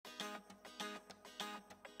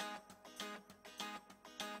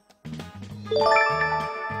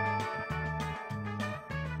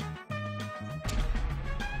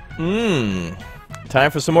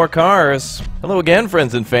Time for some more cars. Hello again,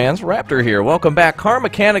 friends and fans. Raptor here. Welcome back. Car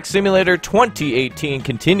Mechanic Simulator 2018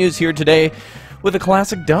 continues here today with a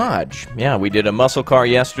classic Dodge. Yeah, we did a muscle car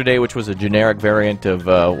yesterday, which was a generic variant of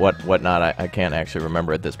whatnot. I can't actually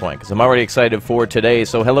remember at this point because I'm already excited for today.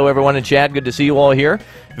 So hello everyone in chat. Good to see you all here.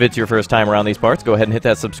 If it's your first time around these parts, go ahead and hit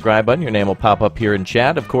that subscribe button. Your name will pop up here in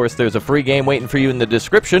chat. Of course, there's a free game waiting for you in the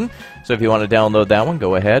description. So if you want to download that one,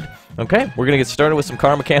 go ahead. Okay, we're going to get started with some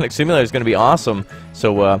Car Mechanic Simulator. It's going to be awesome.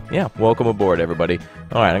 So, yeah, welcome aboard, everybody.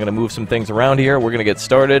 All right, I'm going to move some things around here. We're going to get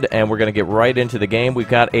started, and we're going to get right into the game. We've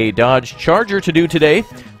got a Dodge Charger to do today.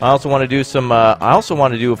 I also want to do some, I also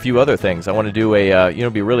want to do a few other things. I want to do a, you know,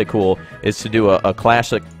 it'd be really cool is to do a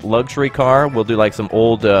classic luxury car. We'll do like some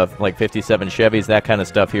old, like 57 Chevys, that kind of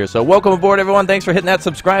stuff here. So welcome aboard, everyone. Thanks for hitting that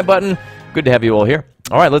subscribe button. Good to have you all here.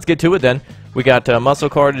 All right, let's get to it then. We got a muscle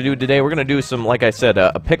car to do today. We're going to do some, like I said,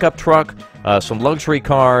 a pickup truck, some luxury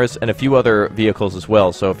cars, and a few other vehicles as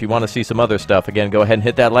well. So if you want to see some other stuff, again, go ahead and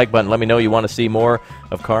hit that like button. Let me know you want to see more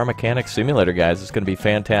of Car Mechanic Simulator, guys. It's going to be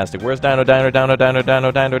fantastic. Where's Dino? Where's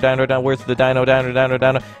the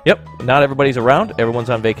Dino? Yep, not everybody's around. Everyone's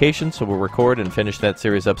on vacation, so we'll record and finish that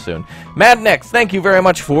series up soon. Madnex, thank you very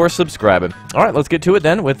much for subscribing. All right, let's get to it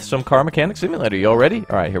then with some Car Mechanic Simulator. You all ready?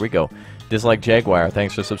 All right, here we go. Dislike Jaguar,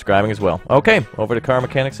 thanks for subscribing as well. Okay, over to Car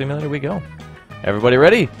Mechanic Simulator we go. Everybody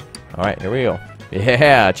ready? All right, here we go.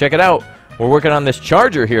 Yeah, check it out. We're working on this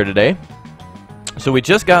Charger here today. So we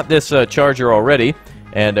just got this Charger already,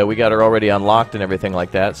 and we got her already unlocked and everything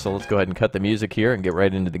like that. So let's go ahead and cut the music here and get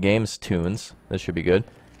right into the game's tunes. This should be good.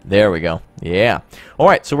 There we go. Yeah. All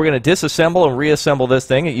right, so we're going to disassemble and reassemble this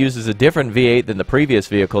thing. It uses a different V8 than the previous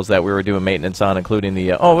vehicles that we were doing maintenance on, including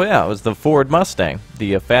the, oh yeah, it was the Ford Mustang,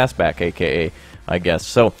 the Fastback, a.k.a., I guess.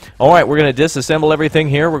 So, all right, we're going to disassemble everything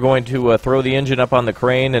here. We're going to throw the engine up on the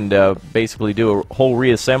crane and basically do a whole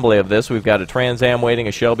reassembly of this. We've got a Trans Am waiting,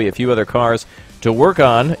 a Shelby, a few other cars to work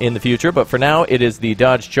on in the future, but for now, it is the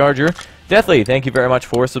Dodge Charger. Deathly, thank you very much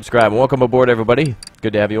for subscribing. Welcome aboard, everybody.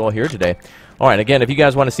 Good to have you all here today. All right, again, if you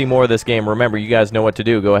guys want to see more of this game, remember, you guys know what to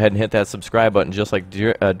do. Go ahead and hit that subscribe button just like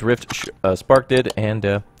Drift Spark did, and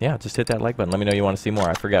yeah, just hit that like button. Let me know you want to see more.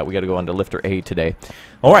 I forgot, we got to go on to Lifter A today.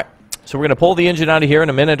 All right, so we're going to pull the engine out of here in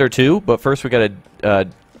a minute or two, but first we got to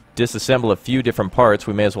disassemble a few different parts.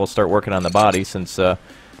 We may as well start working on the body since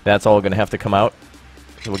that's all going to have to come out.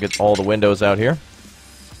 So we'll get all the windows out here.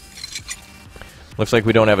 Looks like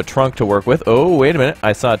we don't have a trunk to work with. Oh, wait a minute.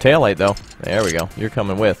 I saw a taillight, though. There we go. You're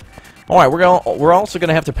coming with. All right, we're also going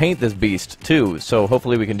to have to paint this beast, too, so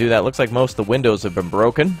hopefully we can do that. Looks like most of the windows have been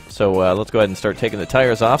broken, so let's go ahead and start taking the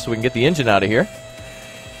tires off so we can get the engine out of here.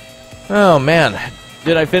 Oh, man.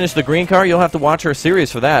 Did I finish the green car? You'll have to watch our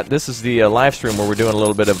series for that. This is the live stream where we're doing a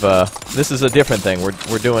little bit of... this is a different thing.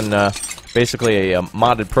 We're doing basically a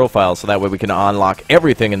modded profile, so that way we can unlock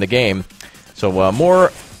everything in the game. So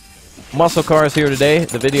more muscle cars here today.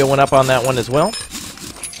 The video went up on that one as well.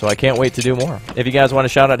 So I can't wait to do more. If you guys want to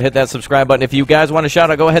shout out, hit that subscribe button. If you guys want to shout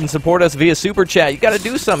out, go ahead and support us via Super Chat. You got to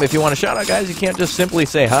do something if you want to shout out, guys. You can't just simply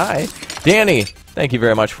say hi. Danny, thank you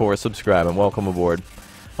very much for subscribing. Welcome aboard.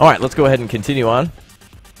 All right, let's go ahead and continue on.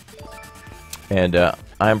 And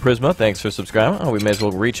I'm Prisma. Thanks for subscribing. Oh, we may as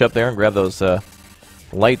well reach up there and grab those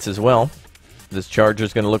lights as well. This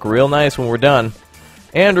Charger's going to look real nice when we're done.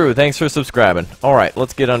 Andrew, thanks for subscribing. All right,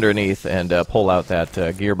 let's get underneath and pull out that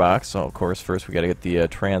gearbox. So, of course, first we got to get the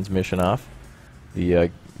transmission off.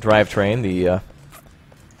 The drivetrain, the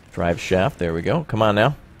drive shaft. There we go. Come on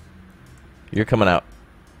now. You're coming out.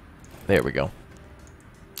 There we go.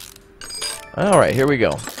 All right, here we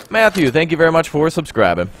go. Matthew, thank you very much for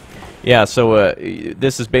subscribing. Yeah, so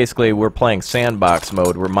this is basically, we're playing sandbox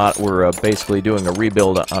mode. We're basically doing a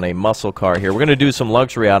rebuild on a muscle car here. We're going to do some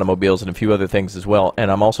luxury automobiles and a few other things as well, and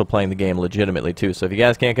I'm also playing the game legitimately too. So if you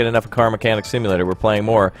guys can't get enough of Car Mechanic Simulator, we're playing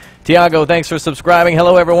more. Tiago, thanks for subscribing.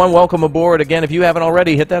 Hello everyone, welcome aboard. Again, if you haven't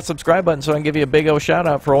already, hit that subscribe button so I can give you a big O shout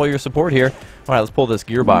out for all your support here. All right, let's pull this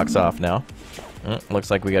gearbox off now. Looks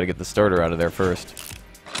like we got to get the starter out of there first.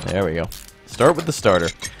 There we go. Start with the starter.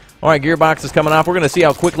 All right, gearbox is coming off. We're going to see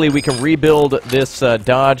how quickly we can rebuild this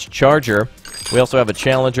Dodge Charger. We also have a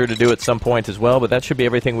Challenger to do at some point as well, but that should be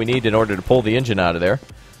everything we need in order to pull the engine out of there.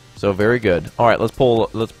 So very good. All right, let's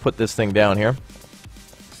put this thing down here.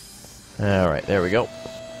 All right, there we go.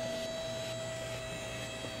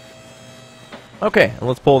 Okay,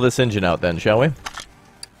 let's pull this engine out then, shall we?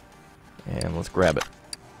 And let's grab it.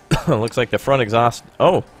 Looks like the front exhaust...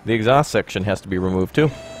 Oh, the exhaust section has to be removed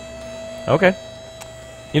too. Okay.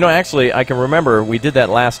 You know, actually, I can remember we did that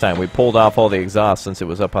last time. We pulled off all the exhaust since it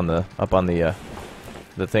was up on the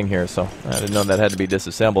thing here. So I didn't know that had to be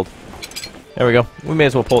disassembled. There we go. We may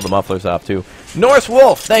as well pull the mufflers off too. Norse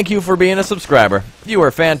Wolf, thank you for being a subscriber. You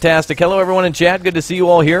are fantastic. Hello, everyone in chat. Good to see you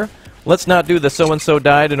all here. Let's not do the so-and-so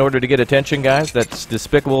died in order to get attention, guys. That's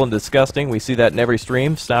despicable and disgusting. We see that in every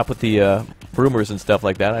stream. Stop with the rumors and stuff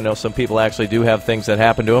like that. I know some people actually do have things that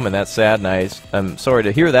happen to them, and that's sad, and I'm sorry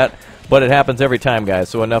to hear that. But it happens every time, guys,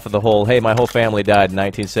 so enough of the whole, hey, my whole family died in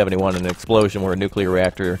 1971 in an explosion where a nuclear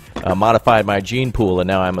reactor modified my gene pool, and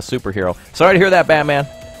now I'm a superhero. Sorry to hear that, Batman,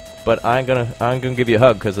 but I'm gonna give you a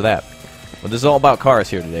hug because of that. But this is all about cars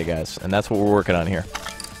here today, guys, and that's what we're working on here.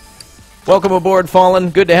 Welcome aboard,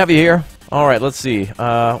 Fallen. Good to have you here. All right, let's see.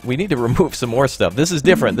 We need to remove some more stuff. This is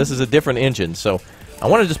different. This is a different engine, so I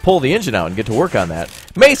want to just pull the engine out and get to work on that.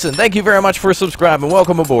 Mason, thank you very much for subscribing.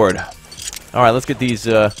 Welcome aboard. All right, let's get these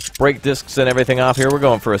brake discs and everything off here. We're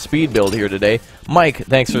going for a speed build here today. Mike,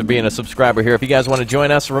 thanks for being a subscriber here. If you guys want to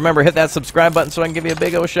join us, remember, hit that subscribe button so I can give you a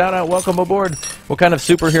big old shout-out. Welcome aboard. What kind of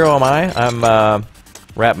superhero am I? I'm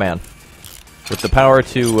Ratman with the power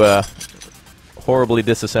to horribly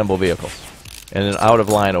disassemble vehicles in an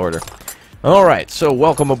out-of-line order. All right, so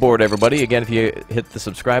welcome aboard, everybody. Again, if you hit the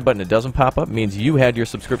subscribe button, it doesn't pop up. It means you had your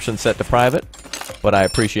subscription set to private, but I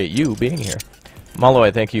appreciate you being here.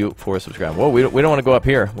 Malloy, thank you for subscribing. Whoa, we don't want to go up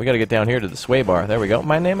here. We got to get down here to the sway bar. There we go.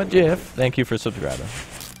 My name is Jeff. Thank you for subscribing.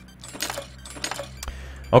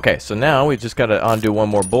 Okay, so now we've just got to undo one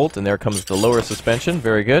more bolt, and there comes the lower suspension.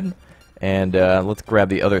 Very good. And let's grab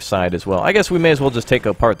the other side as well. I guess we may as well just take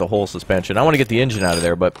apart the whole suspension. I want to get the engine out of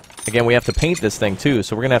there, but again, we have to paint this thing too,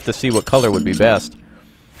 so we're gonna have to see what color would be best.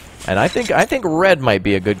 And I think red might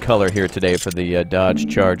be a good color here today for the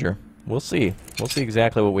Dodge Charger. We'll see. We'll see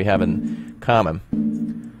exactly what we have in common.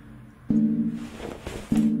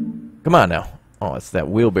 Come on now. Oh, it's that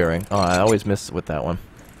wheel bearing. Oh, I always miss with that one.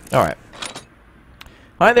 All right.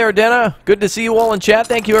 Hi there, Denna. Good to see you all in chat.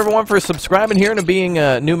 Thank you, everyone, for subscribing here and being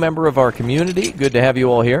a new member of our community. Good to have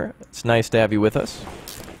you all here. It's nice to have you with us.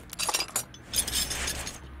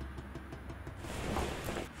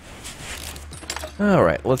 All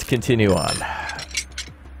right, let's continue on.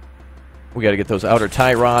 We got to get those outer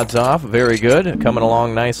tie rods off. Very good. Coming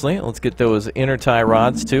along nicely. Let's get those inner tie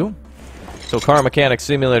rods, too. So Car Mechanic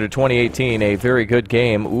Simulator 2018, a very good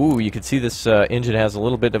game. Ooh, you can see this engine has a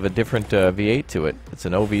little bit of a different V8 to it. It's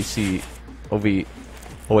an OHVC.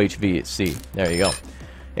 There you go.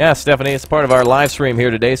 Yeah, Stephanie, it's part of our live stream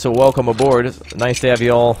here today, so welcome aboard. It's nice to have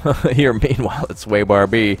you all here. Meanwhile, it's Swaybar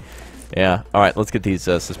B. Yeah, all right, let's get these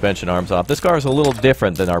suspension arms off. This car is a little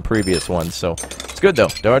different than our previous ones, so it's good, though.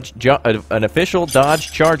 An official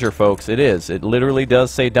Dodge Charger, folks. It is. It literally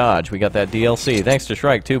does say Dodge. We got that DLC. Thanks to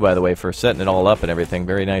Shrike, too, by the way, for setting it all up and everything.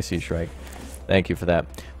 Very nice, Shrike. Thank you for that.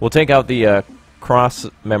 We'll take out the cross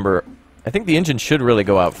member. I think the engine should really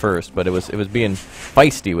go out first, but it was being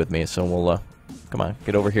feisty with me, so we'll... come on,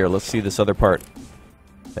 get over here. Let's see this other part.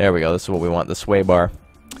 There we go. This is what we want, the sway bar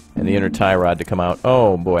and the inner tie rod to come out.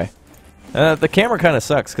 Oh, boy. The camera kind of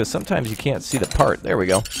sucks because sometimes you can't see the part. There we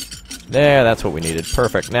go. There, that's what we needed.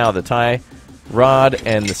 Perfect. Now the tie rod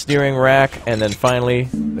and the steering rack, and then finally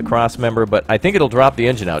the cross member. But I think it'll drop the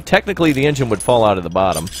engine out. Technically, the engine would fall out of the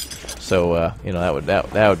bottom, so you know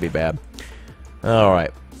that would be bad. All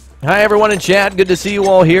right. Hi, everyone in chat. Good to see you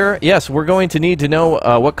all here. Yes, we're going to need to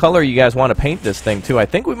know what color you guys want to paint this thing to. I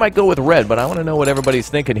think we might go with red, but I want to know what everybody's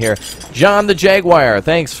thinking here. John the Jaguar,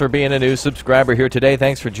 thanks for being a new subscriber here today.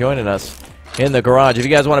 Thanks for joining us in the garage. If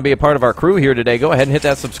you guys want to be a part of our crew here today, go ahead and hit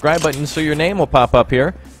that subscribe button so your name will pop up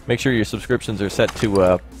here. Make sure your subscriptions are set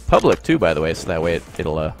to public, too, by the way, so that way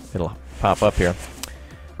it'll pop up here.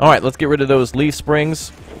 All right, let's get rid of those leaf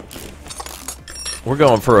springs. We're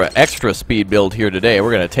going for an extra speed build here today.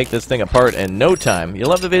 We're going to take this thing apart in no time. You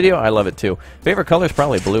love the video? I love it too. Favorite color is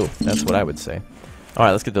probably blue. That's what I would say. All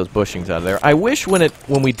right, let's get those bushings out of there. I wish when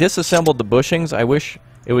we disassembled the bushings, I wish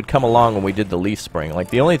it would come along when we did the leaf spring.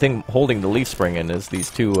 Like, the only thing holding the leaf spring in is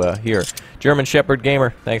these two here. German Shepherd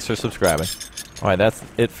Gamer, thanks for subscribing. All right, that's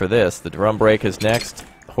it for this. The drum brake is next.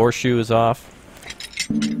 Horseshoe is off.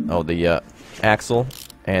 Oh, the axle.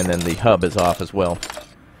 And then the hub is off as well.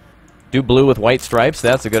 Do blue with white stripes.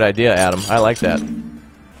 That's a good idea, Adam. I like that.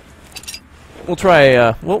 We'll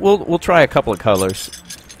try. We'll try a couple of colors.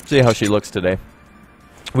 See how she looks today.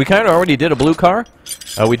 We kind of already did a blue car.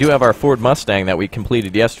 We do have our Ford Mustang that we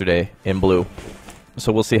completed yesterday in blue.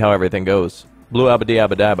 So we'll see how everything goes. Blue abadi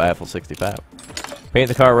abadi by Eiffel 65. Paint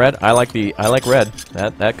the car red. I like red.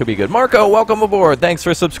 That could be good. Marco, welcome aboard. Thanks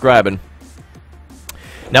for subscribing.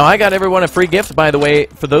 Now, I got everyone a free gift, by the way.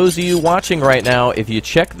 For those of you watching right now, if you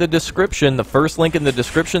check the description, the first link in the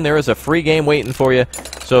description, there is a free game waiting for you.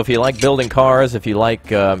 So if you like building cars, if you like,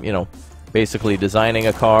 you know, basically designing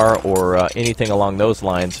a car or anything along those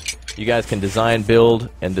lines, you guys can design, build,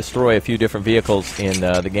 and destroy a few different vehicles in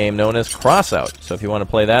the game known as Crossout. So if you want to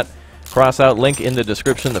play that, Crossout, link in the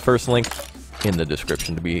description, the first link in the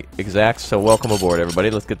description to be exact. So welcome aboard, everybody.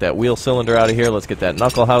 Let's get that wheel cylinder out of here. Let's get that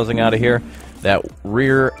knuckle housing out of here. That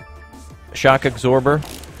rear shock absorber.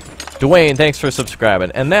 Dwayne, thanks for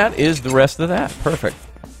subscribing. And that is the rest of that. Perfect.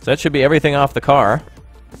 So that should be everything off the car,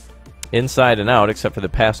 inside and out, except for the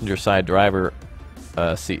passenger side driver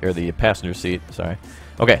seat, or the passenger seat, sorry.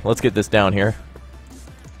 Okay, let's get this down here.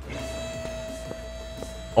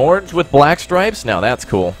 Orange with black stripes? Now that's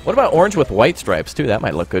cool. What about orange with white stripes, too? That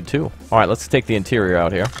might look good, too. Alright, let's take the interior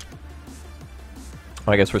out here.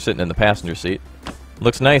 Well, I guess we're sitting in the passenger seat.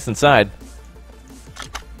 Looks nice inside.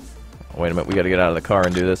 Oh, wait a minute, we gotta get out of the car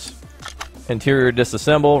and do this. Interior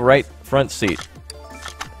disassemble, right front seat.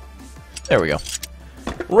 There we go.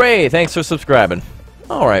 Ray, thanks for subscribing.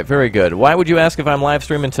 Alright, very good. Why would you ask if I'm live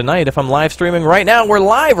streaming tonight? If I'm live streaming right now, we're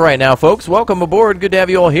live right now, folks. Welcome aboard. Good to have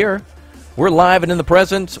you all here. We're live and in the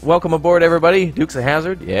present. Welcome aboard, everybody. Dukes of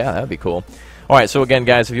Hazzard? Yeah, that'd be cool. Alright, so again,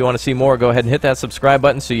 guys, if you want to see more, go ahead and hit that subscribe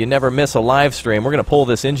button so you never miss a live stream. We're going to pull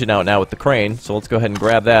this engine out now with the crane, so let's go ahead and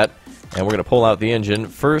grab that, and we're going to pull out the engine.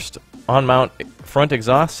 First, on-mount front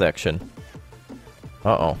exhaust section.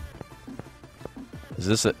 Uh-oh. Is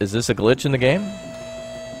this a glitch in the game?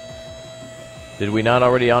 Did we not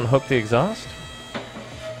already unhook the exhaust?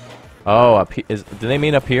 Oh, up do they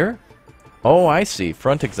mean up here? Oh, I see.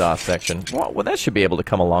 Front exhaust section. Well, that should be able to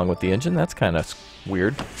come along with the engine. That's kind of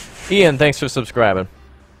weird. Ian, thanks for subscribing.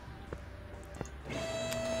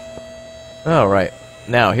 Alright.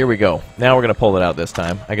 Now, here we go. Now we're going to pull it out this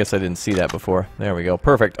time. I guess I didn't see that before. There we go.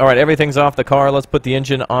 Perfect. Alright, everything's off the car. Let's put the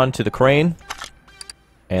engine onto the crane.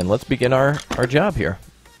 And let's begin our job here.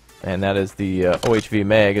 And that is the OHV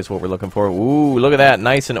mag is what we're looking for. Ooh, look at that.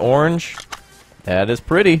 Nice and orange. That is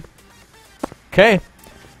pretty. Okay.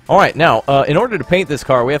 Alright, now, in order to paint this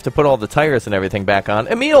car, we have to put all the tires and everything back on.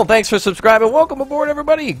 Emil, thanks for subscribing. Welcome aboard,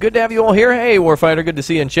 everybody. Good to have you all here. Hey, Warfighter, good to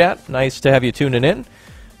see you in chat. Nice to have you tuning in.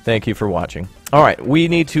 Thank you for watching. Alright, we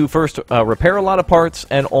need to first repair a lot of parts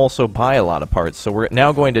and also buy a lot of parts. So we're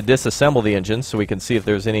now going to disassemble the engine so we can see if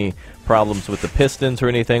there's any problems with the pistons or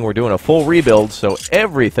anything. We're doing a full rebuild, so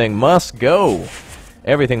everything must go.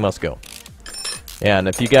 Everything must go. And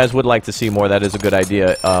if you guys would like to see more, that is a good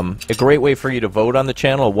idea. A great way for you to vote on the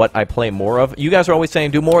channel, what I play more of. You guys are always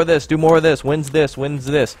saying, do more of this, wins this, wins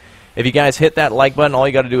this. If you guys hit that like button, all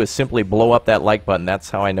you got to do is simply blow up that like button.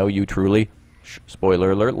 That's how I know you truly,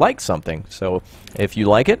 spoiler alert, like something. So if you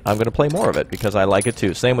like it, I'm going to play more of it because I like it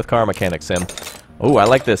too. Same with Car Mechanic Sim. Oh, I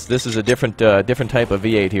like this. This is a different type of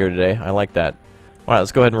V8 here today. I like that. All right,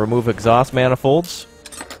 let's go ahead and remove exhaust manifolds.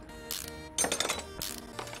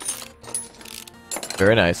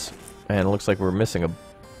 Very nice. And it looks like we're missing a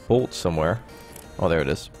bolt somewhere. Oh, there it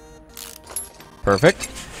is. Perfect.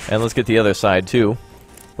 And let's get the other side, too.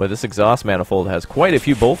 Well, this exhaust manifold has quite a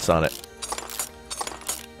few bolts on it.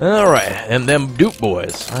 Alright, and them Duke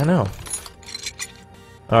boys. I know.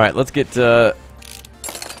 Alright, let's get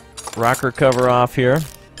rocker cover off here.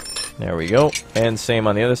 There we go. And same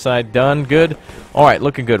on the other side. Done. Good. Alright,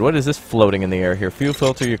 looking good. What is this floating in the air here? Fuel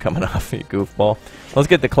filter, you're coming off, you goofball. Let's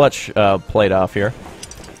get the clutch plate off here.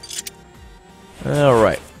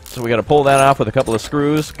 Alright, so we got to pull that off with a couple of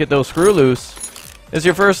screws. Get those screw loose. Is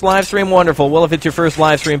your first live stream? Wonderful. Well, if it's your first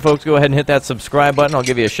live stream, folks, go ahead and hit that subscribe button. I'll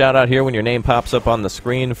give you a shout out here when your name pops up on the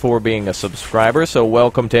screen for being a subscriber. So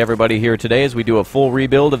welcome to everybody here today as we do a full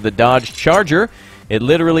rebuild of the Dodge Charger. It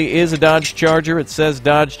literally is a Dodge Charger. It says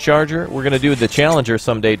Dodge Charger. We're going to do the Challenger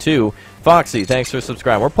someday, too. Foxy, thanks for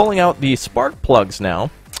subscribing. We're pulling out the spark plugs now.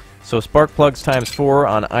 So spark plugs ×4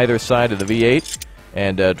 on either side of the V8.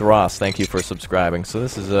 And Dross, thank you for subscribing. So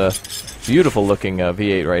this is a beautiful looking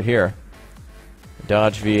V8 right here.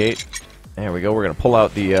 Dodge V8. There we go. We're going to pull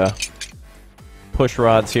out the push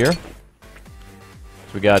rods here. So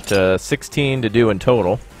we got 16 to do in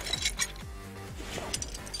total.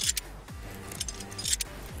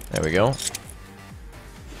 There we go.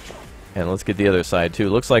 And let's get the other side too.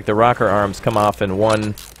 Looks like the rocker arms come off in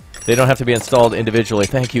one. They don't have to be installed individually.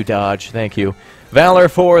 Thank you, Dodge. Thank you.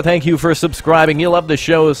 Valor4, thank you for subscribing. You love the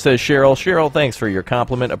show, says Cheryl. Cheryl, thanks for your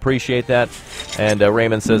compliment. Appreciate that. And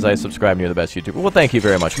Raymond says, I subscribe and you're the best YouTuber. Well, thank you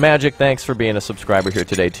very much. Magic, thanks for being a subscriber here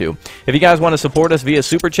today, too. If you guys want to support us via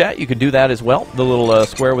Super Chat, you can do that as well. The little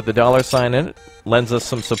square with the $sign in it lends us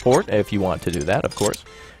some support if you want to do that, of course.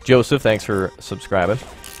 Joseph, thanks for subscribing.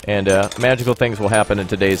 And magical things will happen in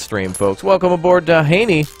today's stream, folks. Welcome aboard,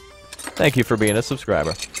 Haney. Thank you for being a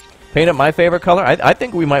subscriber. Paint it my favorite color? I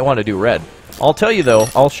think we might want to do red. I'll tell you, though,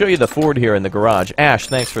 I'll show you the Ford here in the garage. Ash,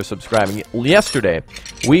 thanks for subscribing. Yesterday,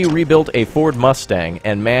 we rebuilt a Ford Mustang,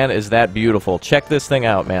 and man, is that beautiful. Check this thing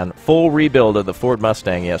out, man. Full rebuild of the Ford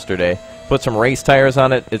Mustang yesterday. Put some race tires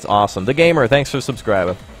on it. It's awesome. The Gamer, thanks for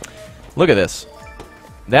subscribing. Look at this.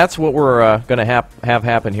 That's what we're going to have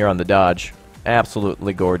happen here on the Dodge.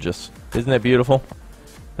 Absolutely gorgeous. Isn't it beautiful?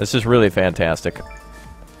 This is really fantastic.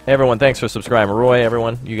 Everyone, thanks for subscribing. Roy,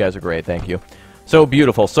 everyone, you guys are great. Thank you. So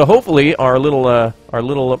beautiful. So hopefully our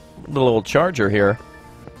little charger here,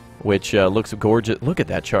 which looks gorgeous. Look at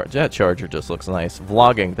that charge. That charger just looks nice.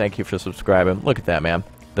 Vlogging, thank you for subscribing. Look at that, man.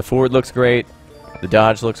 The Ford looks great. The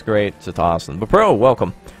Dodge looks great. It's awesome. But Pro,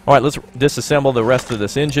 welcome. All right, let's disassemble the rest of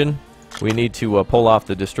this engine. We need to pull off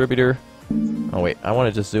the distributor. Oh wait, I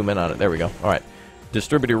want to just zoom in on it. There we go. All right.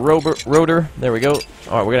 Distributor rotor. There we go. All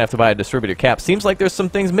right, we're going to have to buy a distributor cap. Seems like there's some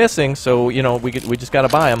things missing, so, you know, we just got to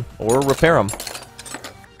buy them or repair them.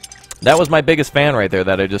 That was my biggest fan right there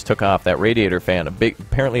that I just took off, that radiator fan.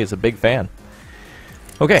 Apparently is a big fan.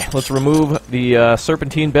 Okay, let's remove the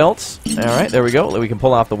serpentine belts. All right, there we go. We can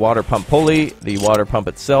pull off the water pump pulley. The water pump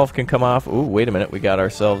itself can come off. Ooh, wait a minute. We got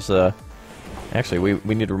ourselves... Actually,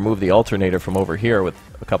 we need to remove the alternator from over here with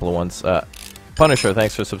a couple of ones. Punisher,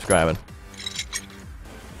 thanks for subscribing.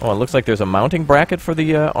 Oh, it looks like there's a mounting bracket for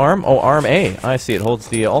the arm. Oh, arm A. I see. It holds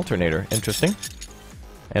the alternator. Interesting.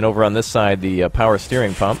 And over on this side, the power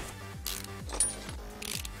steering pump.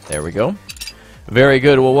 There we go. Very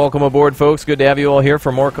good. Well, welcome aboard, folks. Good to have you all here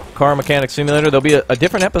for more Car Mechanic Simulator. There'll be a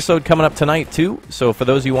different episode coming up tonight, too. So for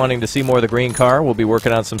those of you wanting to see more of the green car, we'll be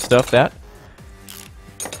working on some stuff.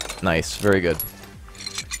 Nice. Very good.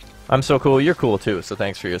 I'm so cool, you're cool too, so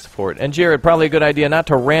thanks for your support. And Jared, probably a good idea not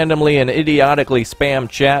to randomly and idiotically spam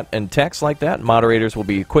chat and text like that. Moderators will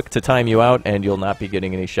be quick to time you out, and you'll not be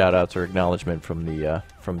getting any shout-outs or acknowledgement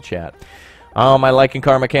from chat. I like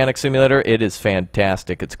Car Mechanic Simulator. It is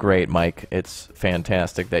fantastic. It's great, Mike. It's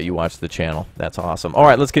fantastic that you watch the channel. That's awesome. All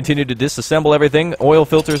right, let's continue to disassemble everything. Oil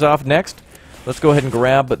filters off next. Let's go ahead and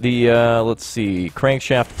grab the, let's see,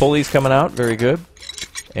 crankshaft pulleys coming out. Very good.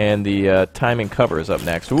 And the timing cover is up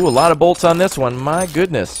next. Ooh, a lot of bolts on this one. My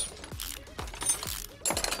goodness.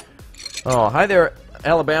 Oh, hi there,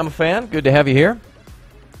 Alabama fan. Good to have you here.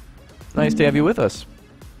 Nice to have you with us.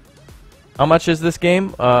 How much is this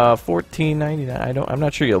game? $14.99. I'm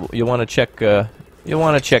not sure. You'll want to check. You'll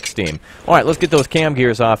want to check Steam. All right, let's get those cam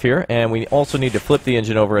gears off here, and we also need to flip the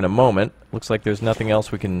engine over in a moment. Looks like there's nothing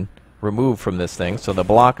else we can remove from this thing, so the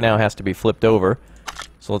block now has to be flipped over.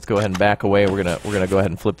 So let's go ahead and back away. We're gonna go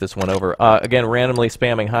ahead and flip this one over. Again, randomly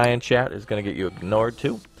spamming hi in chat is gonna get you ignored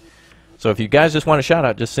too. So if you guys just want a shout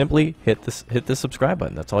out, just simply hit the subscribe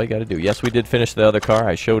button. That's all you got to do. Yes, we did finish the other car.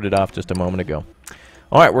 I showed it off just a moment ago.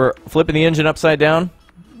 All right, we're flipping the engine upside down.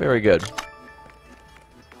 Very good.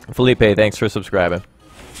 Felipe, thanks for subscribing.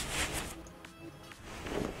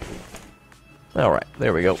 All right,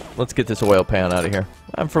 there we go. Let's get this oil pan out of here.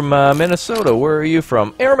 I'm from Minnesota. Where are you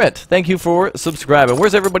from? Airmet, thank you for subscribing.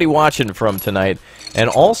 Where's everybody watching from tonight? And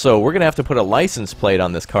also, we're going to have to put a license plate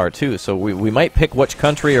on this car, too. So we might pick which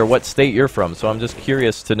country or what state you're from. So I'm just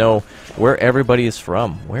curious to know where everybody is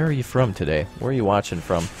from. Where are you from today? Where are you watching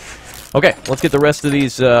from? Okay, let's get the rest of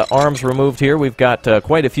these arms removed here. We've got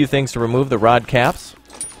quite a few things to remove. The rod caps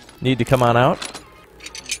need to come on out.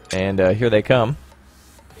 And here they come.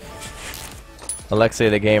 Alexei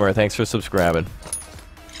the Gamer, thanks for subscribing.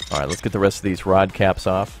 Alright, let's get the rest of these rod caps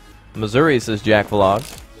off. Missouri says Jack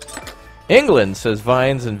Vlogs. England says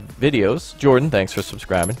Vines and Videos. Jordan, thanks for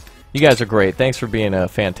subscribing. You guys are great. Thanks for being a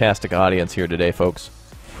fantastic audience here today, folks.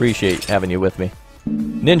 Appreciate having you with me.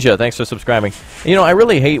 Ninja, thanks for subscribing. You know, I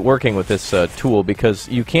really hate working with this tool because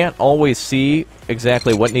you can't always see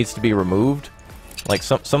exactly what needs to be removed. Like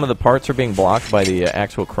some of the parts are being blocked by the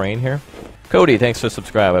actual crane here. Cody, thanks for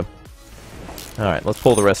subscribing. Alright, let's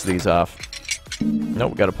pull the rest of these off.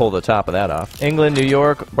 Nope, we got to pull the top of that off. England, New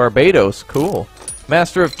York, Barbados, cool.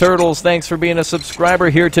 Master of Turtles, thanks for being a subscriber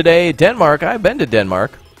here today. Denmark, I've been to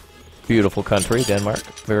Denmark. Beautiful country, Denmark.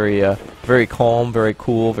 Very calm, very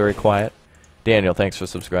cool, very quiet. Daniel, thanks for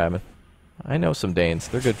subscribing. I know some Danes,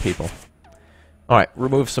 they're good people. Alright,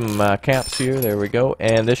 remove some caps here, there we go.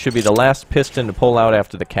 And this should be the last piston to pull out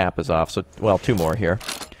after the cap is off. So, well, two more here.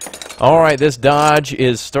 Alright, this Dodge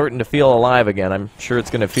is starting to feel alive again. I'm sure it's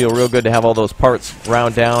going to feel real good to have all those parts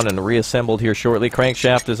ground down and reassembled here shortly.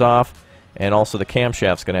 Crankshaft is off, and also the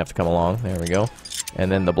camshaft's going to have to come along. There we go.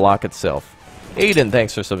 And then the block itself. Aiden,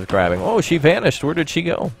 thanks for subscribing. Oh, she vanished. Where did she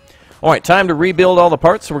go? All right, time to rebuild all the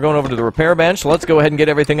parts. So we're going over to the repair bench. Let's go ahead and get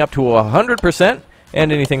everything up to 100%.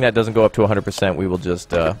 And anything that doesn't go up to 100%, we will just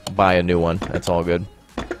buy a new one. That's all good.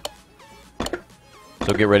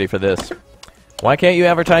 So get ready for this. Why can't you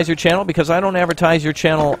advertise your channel? Because I don't advertise your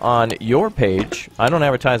channel on your page. I don't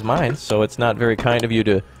advertise mine, so it's not very kind of you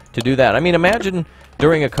to do that. I mean, imagine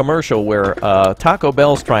during a commercial where Taco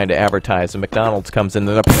Bell's trying to advertise and McDonald's comes in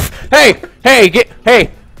and they're,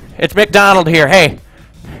 hey, it's McDonald here. Hey,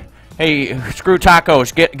 screw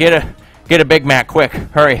tacos. Get a Big Mac quick.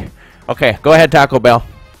 Hurry. Okay, go ahead, Taco Bell.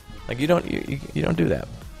 Like you don't do that.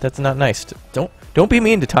 That's not nice. Don't be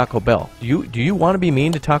mean to Taco Bell. Do you want to be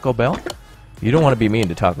mean to Taco Bell? You don't want to be mean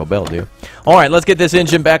to Taco Bell, do you? All right, let's get this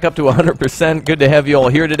engine back up to 100%. Good to have you all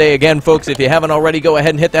here today. Again, folks, if you haven't already, go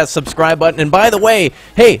ahead and hit that subscribe button. And by the way,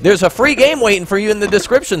 hey, there's a free game waiting for you in the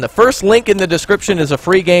description. The first link in the description is a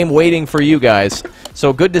free game waiting for you guys.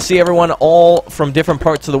 So good to see everyone all from different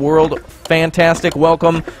parts of the world. Fantastic.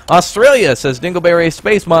 Welcome. Australia, says Dingleberry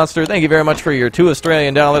Space Monster. Thank you very much for your $2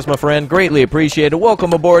 Australian, my friend. Greatly appreciated.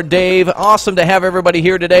 Welcome aboard, Dave. Awesome to have everybody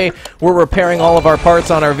here today. We're repairing all of our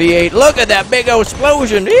parts on our V8. Look at that big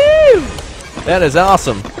explosion. Woo! That is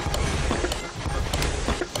awesome.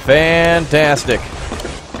 Fantastic.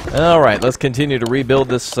 All right, let's continue to rebuild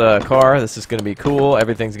this car. This is going to be cool.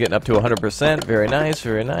 Everything's getting up to 100%. Very nice,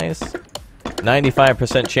 very nice.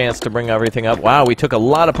 95% chance to bring everything up. Wow, we took a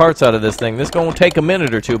lot of parts out of this thing. This is going to take a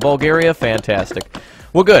minute or two. Bulgaria, fantastic.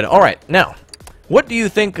 Well, good. All right, now, what do you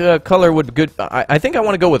think color would good? I think I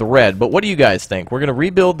want to go with red, but what do you guys think? We're going to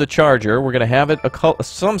rebuild the Charger. We're going to have it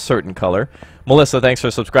some certain color. Melissa, thanks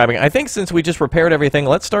for subscribing. I think since we just repaired everything,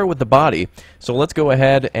 let's start with the body. So let's go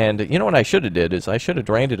ahead and, you know what I should have did is I should have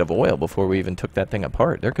drained it of oil before we even took that thing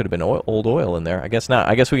apart. There could have been old oil in there. I guess not.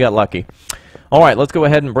 I guess we got lucky. All right, let's go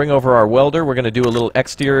ahead and bring over our welder. We're going to do a little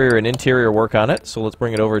exterior and interior work on it. So let's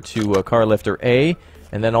bring it over to car lifter A.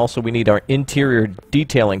 And then also we need our interior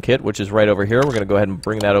detailing kit, which is right over here. We're going to go ahead and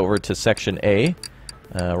bring that over to section A.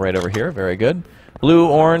 Right over here. Very good. Blue,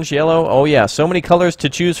 orange, yellow. Oh, yeah, so many colors to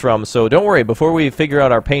choose from. So don't worry. Before we figure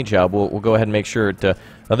out our paint job, we'll go ahead and make sure to...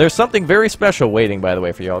 there's something very special waiting, by the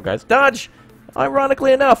way, for y'all guys. Dodge,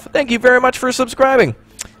 ironically enough, thank you very much for subscribing.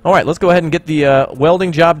 All right, let's go ahead and get the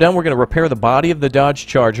welding job done. We're going to repair the body of the Dodge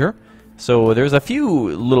Charger. So there's a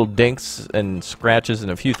few little dinks and scratches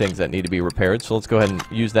and a few things that need to be repaired. So let's go ahead and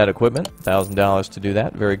use that equipment. $1,000 to do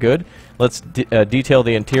that. Very good. Let's detail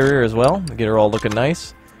the interior as well. Get her all looking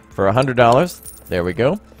nice for $100. There we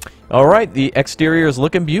go. All right, the exterior is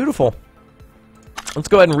looking beautiful. Let's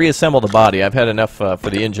go ahead and reassemble the body. I've had enough for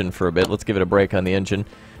the engine for a bit. Let's give it a break on the engine.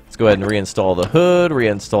 Let's go ahead and reinstall the hood,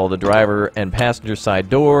 reinstall the driver and passenger side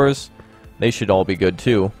doors. They should all be good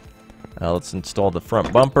too. Let's install the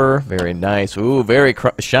front bumper. Very nice. Ooh, very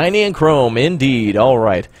shiny and chrome indeed. All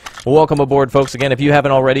right. Well, welcome aboard, folks. Again, if you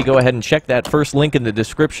haven't already, go ahead and check that first link in the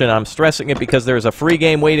description. I'm stressing it because there's a free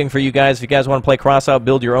game waiting for you guys. If you guys want to play Crossout,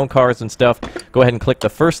 build your own cars and stuff, go ahead and click the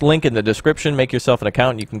first link in the description. Make yourself an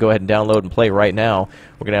account, and you can go ahead and download and play right now.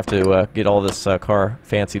 We're going to have to get all this car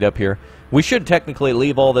fancied up here. We should technically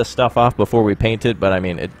leave all this stuff off before we paint it, but I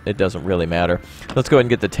mean, it doesn't really matter. Let's go ahead and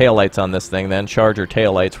get the taillights on this thing then. Charger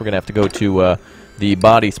taillights. We're going to have to go to the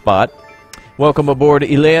body spot. Welcome aboard,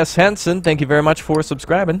 Elias Hansen. Thank you very much for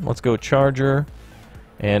subscribing. Let's go Charger.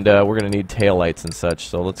 And we're going to need taillights and such.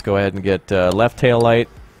 So let's go ahead and get left taillight.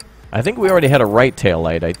 I think we already had a right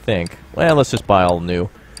taillight, I think. Well, let's just buy all new.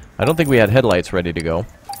 I don't think we had headlights ready to go.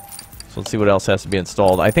 So let's see what else has to be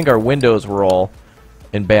installed. I think our windows were all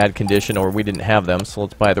in bad condition, or we didn't have them, so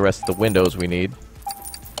let's buy the rest of the windows we need.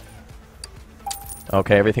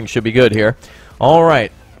 Okay, everything should be good here.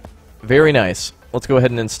 Alright, very nice. Let's go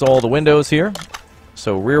ahead and install the windows here.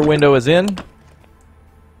 So rear window is in,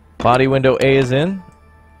 body window A is in,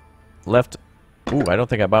 left, ooh, I don't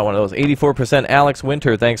think I bought one of those. 84% Alex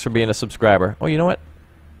Winter, thanks for being a subscriber. Oh, you know what?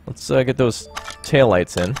 Let's get those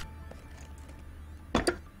taillights in.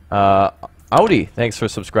 Audi, thanks for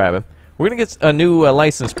subscribing. We're going to get a new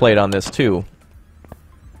license plate on this, too.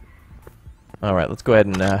 Alright, let's go ahead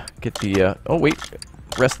and get the... oh, wait.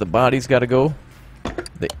 Rest of the body's got to go.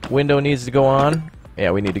 The window needs to go on.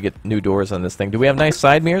 Yeah, we need to get new doors on this thing. Do we have nice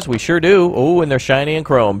side mirrors? We sure do. Oh, and they're shiny and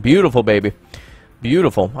chrome. Beautiful, baby.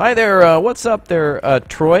 Beautiful. Hi there. What's up there,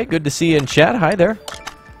 Troy? Good to see you in chat. Hi there.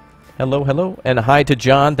 Hello, hello. And hi to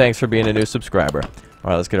John. Thanks for being a new subscriber.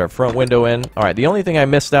 Alright, let's get our front window in. Alright, the only thing I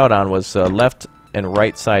missed out on was left and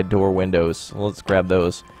right side door windows. Let's grab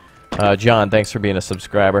those. John, thanks for being a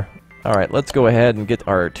subscriber. Alright, let's go ahead and get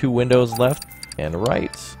our two windows left and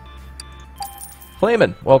right.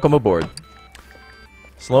 Flamin', welcome aboard.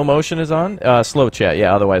 Slow motion is on? Slow chat,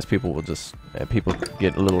 yeah, otherwise people will just... people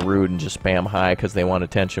get a little rude and just spam hi because they want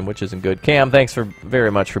attention, which isn't good. Cam, thanks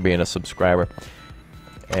very much for being a subscriber.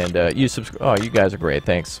 And you guys are great,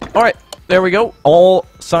 thanks. Alright, there we go. All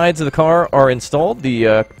sides of the car are installed.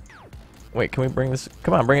 The, wait, can we bring this...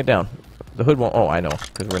 Come on, bring it down. The hood won't... Oh, I know,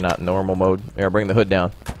 because we're not in normal mode. There, bring the hood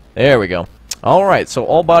down. There we go. Alright, so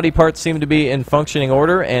all body parts seem to be in functioning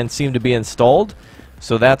order and seem to be installed.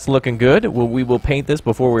 So that's looking good. We will paint this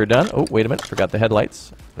before we're done. Oh, wait a minute. Forgot the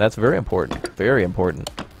headlights. That's very important. Very important.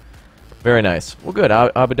 Very nice. Well, good.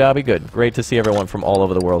 Abu Dhabi, good. Great to see everyone from all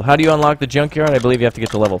over the world. How do you unlock the junkyard? I believe you have to get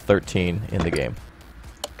to level 13 in the game.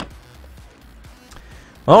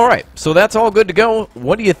 Alright, so that's all good to go.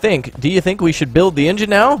 What do you think? Do you think we should build the engine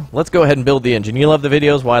now? Let's go ahead and build the engine. You love the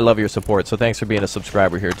videos? Well, I love your support, so thanks for being a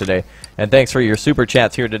subscriber here today. And thanks for your super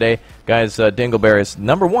chats here today. Guys, Dinglebear is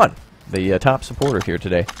 #1. The top supporter here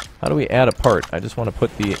today. How do we add a part? I just want to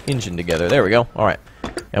put the engine together. There we go. All right.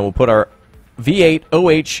 And we'll put our V8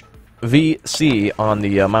 OHVC on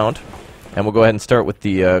the mount. And we'll go ahead and start with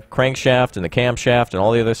the crankshaft and the camshaft and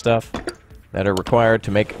all the other stuff that are required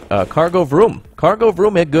to make cargo vroom. Cargo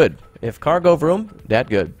vroom, it good. If cargo vroom, that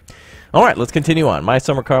good. All right, let's continue on. My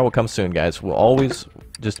summer car will come soon, guys. We'll always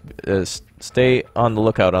just stay on the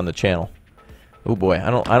lookout on the channel. Oh boy, I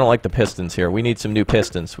don't like the pistons here. We need some new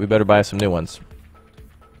pistons. We better buy some new ones.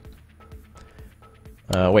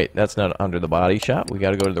 Wait, that's not under the body shop. We got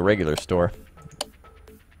to go to the regular store.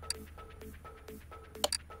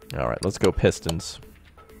 All right, let's go pistons.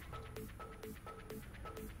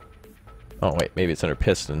 Oh wait, maybe it's under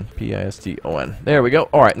piston. P-I-S-T-O-N. There we go.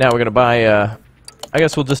 All right, now we're gonna buy. I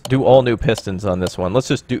guess we'll just do all new pistons on this one. Let's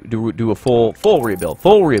just do a full rebuild.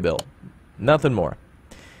 Full rebuild. Nothing more.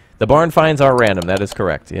 The barn finds are random. That is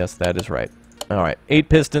correct. Yes, that is right. All right, 8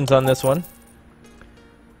 pistons on this one.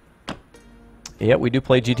 Yeah, we do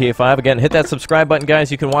play GTA 5. Again, hit that subscribe button,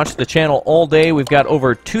 guys. You can watch the channel all day. We've got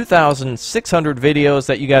over 2,600 videos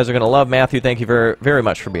that you guys are going to love. Matthew, thank you very, very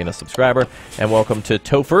much for being a subscriber. And welcome to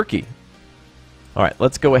F.A.Q. All right,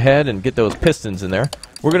 let's go ahead and get those pistons in there.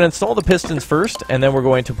 We're going to install the pistons first, and then we're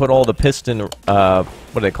going to put all the piston, what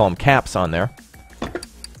do they call them, caps on there.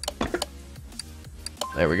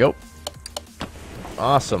 There we go.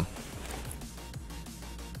 Awesome.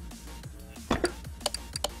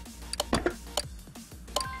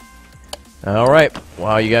 Alright,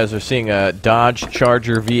 wow, you guys are seeing a Dodge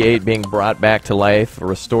Charger V8 being brought back to life,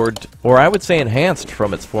 restored, or I would say enhanced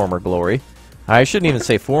from its former glory. I shouldn't even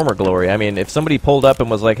say former glory. I mean, if somebody pulled up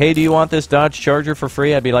and was like, hey, do you want this Dodge Charger for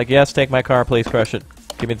free? I'd be like, yes, take my car, please crush it.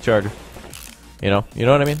 Give me the Charger. You know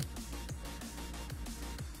what I mean?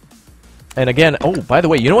 And again, oh, by the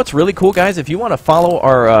way, you know what's really cool, guys? If you want to follow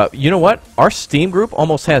our, you know what? Our Steam group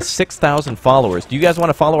almost has 6,000 followers. Do you guys want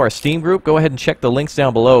to follow our Steam group? Go ahead and check the links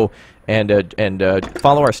down below and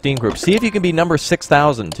follow our Steam group. See if you can be number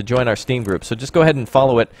 6,000 to join our Steam group. So just go ahead and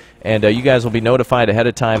follow it, and you guys will be notified ahead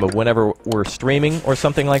of time of whenever we're streaming or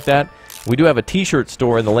something like that. We do have a t-shirt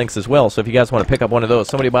store in the links as well, so if you guys want to pick up one of those.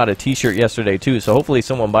 Somebody bought a t-shirt yesterday, too, so hopefully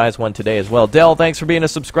someone buys one today as well. Dell, thanks for being a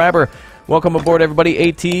subscriber. Welcome aboard, everybody.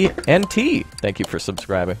 AT&T, thank you for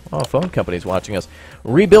subscribing. Oh, phone company's watching us.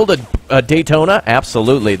 Rebuild a Daytona?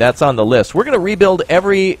 Absolutely, that's on the list. We're going to rebuild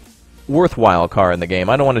every worthwhile car in the game.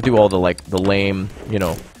 I don't want to do all the, like, the lame, you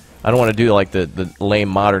know, I don't want to do, like, the lame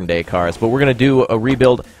modern-day cars, but we're going to do a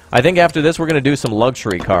rebuild. I think after this, we're going to do some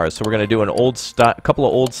luxury cars. So we're going to do an couple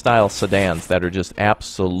of old-style sedans that are just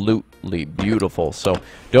absolutely beautiful. So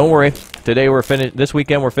don't worry. Today this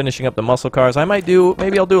weekend we're finishing up the muscle cars.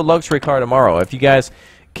 Maybe I'll do a luxury car tomorrow. If you guys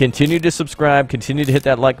continue to subscribe, continue to hit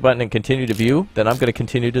that like button, and continue to view, then I'm going to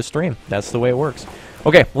continue to stream. That's the way it works.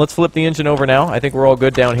 Okay, let's flip the engine over now. I think we're all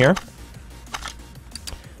good down here.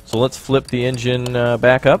 So let's flip the engine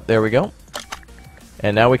back up. There we go.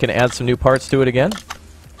 And now we can add some new parts to it again.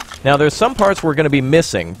 Now, there's some parts we're going to be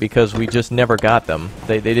missing because we just never got them.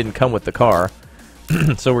 They didn't come with the car.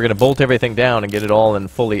 So we're going to bolt everything down and get it all in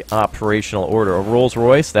fully operational order. A Rolls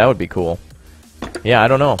Royce? That would be cool. Yeah, I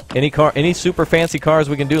don't know. Any super fancy cars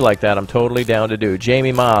we can do like that, I'm totally down to do.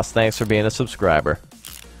 Jamie Moss, thanks for being a subscriber.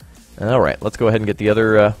 All right, let's go ahead and get the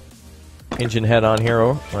other engine head on here.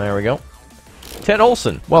 Oh, there we go. Ted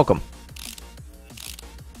Olson, welcome.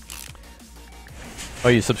 Oh,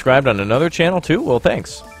 you subscribed on another channel too? Well,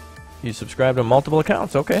 thanks. You subscribed on multiple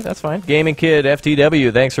accounts. Okay, that's fine. Gaming Kid,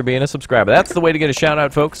 FTW, thanks for being a subscriber. That's the way to get a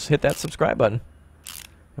shout-out, folks. Hit that subscribe button.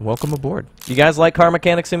 And welcome aboard. You guys like Car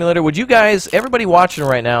Mechanic Simulator? Would you guys, everybody watching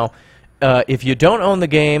right now, if you don't own the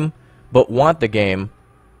game but want the game,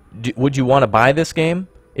 would you want to buy this game?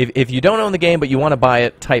 If you don't own the game but you want to buy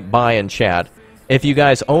it, type buy in chat. If you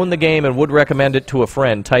guys own the game and would recommend it to a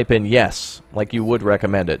friend, type in yes, like you would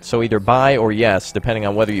recommend it. So either buy or yes, depending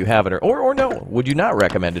on whether you have it, or no. Would you not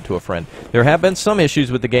recommend it to a friend? There have been some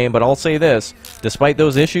issues with the game, but I'll say this. Despite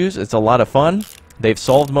those issues, it's a lot of fun. They've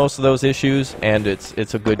solved most of those issues, and it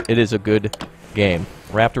is a good game.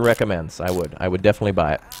 Raptor recommends. I would definitely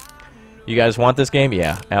buy it. You guys want this game?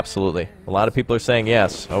 Yeah, absolutely. A lot of people are saying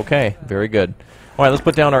yes. Okay, very good. All right, let's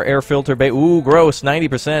put down our air filter bait. Ooh, gross,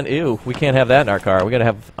 90%. Ew, we can't have that in our car. We got to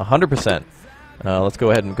have 100%. Let's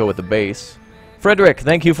go ahead and go with the base. Frederick,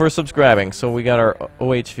 thank you for subscribing. So we got our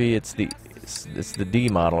OHV. It's the D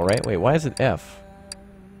model, right? Wait, why is it F?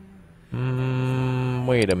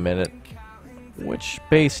 Wait a minute. Which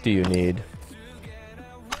base do you need?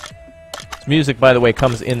 This music, by the way,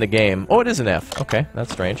 comes in the game. Oh, it is an F. Okay,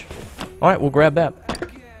 that's strange. All right, we'll grab that.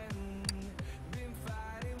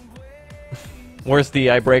 Where's the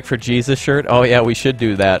I Break for Jesus shirt? Oh, yeah, we should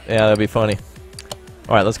do that. Yeah, that'd be funny.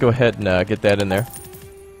 All right, let's go ahead and get that in there.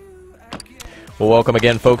 Well, welcome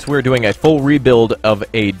again, folks. We're doing a full rebuild of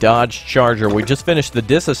a Dodge Charger. We just finished the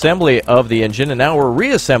disassembly of the engine, and now we're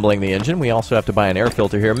reassembling the engine. We also have to buy an air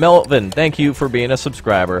filter here. Melvin, thank you for being a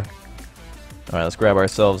subscriber. All right, let's grab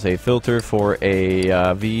ourselves a filter for a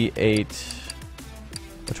V8.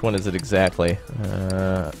 Which one is it exactly?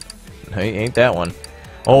 Ain't that one.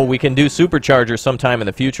 Oh, we can do superchargers sometime in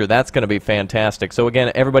the future. That's going to be fantastic. So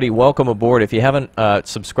again, everybody, welcome aboard. If you haven't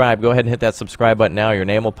subscribed, go ahead and hit that subscribe button now. Your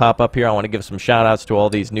name will pop up here. I want to give some shout-outs to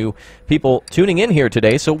all these new people tuning in here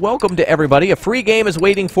today. So welcome to everybody. A free game is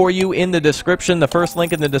waiting for you in the description. The first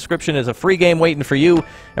link in the description is a free game waiting for you.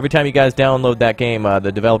 Every time you guys download that game,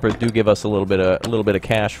 the developers do give us a little bit of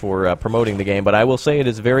cash for promoting the game. But I will say it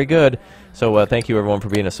is very good. So thank you, everyone, for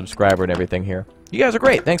being a subscriber and everything here. You guys are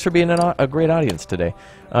great. Thanks for being a great audience today.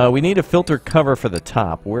 We need a filter cover for the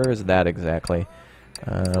top. Where is that exactly?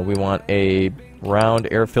 We want a round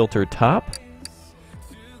air filter top.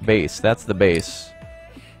 Base. That's the base.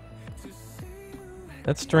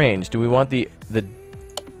 That's strange. Do we want the...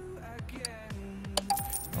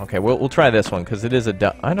 Okay, we'll try this one, because it is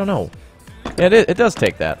a... I don't know. Yeah, it does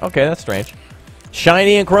take that. Okay, that's strange.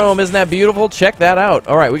 Shiny and chrome, isn't that beautiful? Check that out.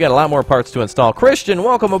 All right, we got a lot more parts to install. Christian,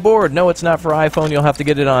 welcome aboard. No, it's not for iPhone. You'll have to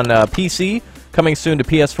get it on PC. Coming soon to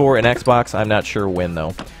PS4 and Xbox. I'm not sure when, though.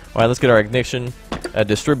 All right, let's get our ignition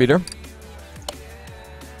distributor.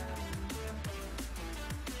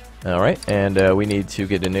 All right, and we need to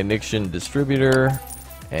get an ignition distributor,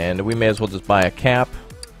 and we may as well just buy a cap.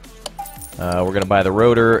 We're going to buy the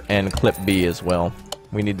rotor and clip B as well.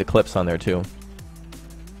 We need the clips on there, too.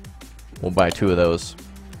 We'll buy 2 of those.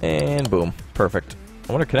 And boom. Perfect.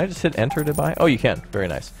 I wonder, can I just hit enter to buy? Oh, you can. Very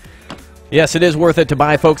nice. Yes, it is worth it to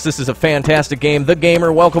buy, folks. This is a fantastic game. The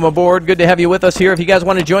Gamer, welcome aboard. Good to have you with us here. If you guys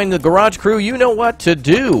want to join the Garage Crew, you know what to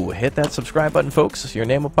do. Hit that subscribe button, folks. Your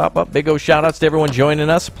name will pop up. Big O shout-outs to everyone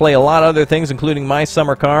joining us. Play a lot of other things, including My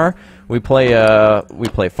Summer Car. We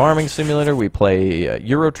play Farming Simulator. We play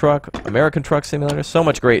Euro Truck, American Truck Simulator. So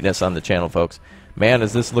much greatness on the channel, folks. Man,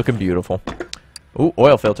 is this looking beautiful. Ooh,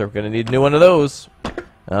 oil filter. We're going to need a new one of those.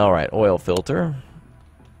 All right, oil filter.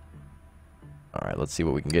 All right, let's see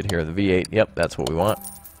what we can get here. The V8. Yep, that's what we want.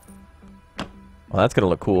 Well, that's going to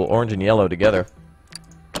look cool. Orange and yellow together.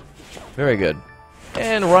 Very good.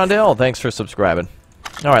 And Rondell, thanks for subscribing.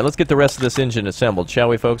 All right, let's get the rest of this engine assembled, shall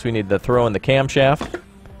we, folks? We need the throw in the camshaft.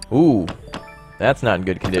 Ooh, that's not in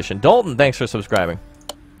good condition. Dalton, thanks for subscribing.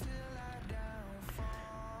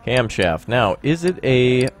 Camshaft. Now, is it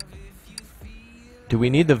a... Do we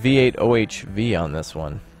need the V8 OHV on this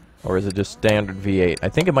one? Or is it just standard V8? I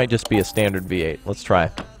think it might just be a standard V8. Let's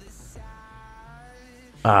try.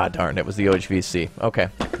 Ah, darn, it was the OHVC. Okay,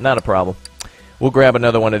 not a problem. We'll grab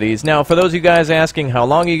another one of these. Now, for those of you guys asking, how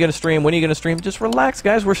long are you going to stream? When are you going to stream? Just relax,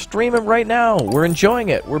 guys. We're streaming right now. We're enjoying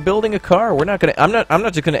it. We're building a car. We're not going to... I'm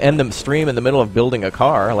not just going to end the stream in the middle of building a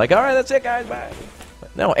car. Like, all right, that's it, guys. Bye.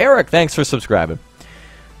 No, Eric, thanks for subscribing.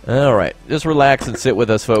 All right, just relax and sit with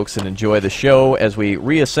us, folks, and enjoy the show as we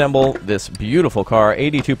reassemble this beautiful car.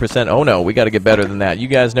 82%. Oh, no, we got to get better than that. You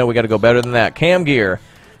guys know we got to go better than that. Cam gear.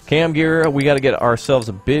 Cam gear, we got to get ourselves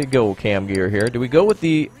a big old cam gear here. Do we go with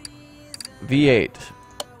the V8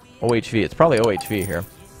 OHV? It's probably OHV here.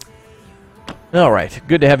 All right,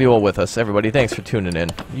 good to have you all with us, everybody. Thanks for tuning in.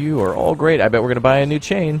 You are all great. I bet we're going to buy a new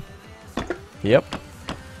chain. Yep.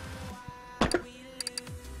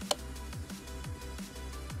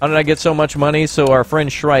 How did I get so much money? So our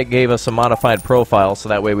friend Shrike gave us a modified profile, so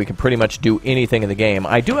that way we can pretty much do anything in the game.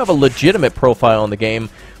 I do have a legitimate profile in the game,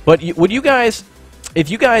 but would you guys, if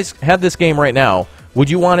you guys had this game right now, would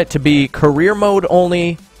you want it to be career mode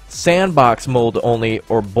only, sandbox mode only,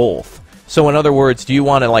 or both? So in other words, do you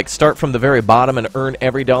want to like start from the very bottom and earn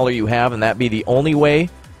every dollar you have, and that be the only way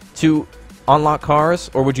to unlock cars?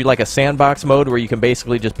 Or would you like a sandbox mode where you can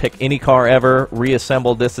basically just pick any car ever,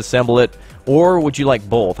 reassemble, disassemble it? Or would you like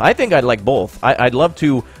both? I think I'd like both. I'd love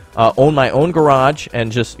to own my own garage and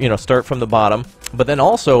just, you know, start from the bottom. But then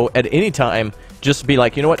also, at any time, just be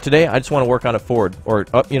like, you know what, today I just want to work on a Ford. Or,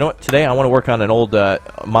 you know what, today I want to work on an old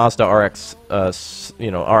Mazda RX,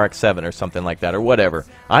 RX-7 or something like that, or whatever.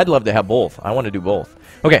 I'd love to have both. I want to do both.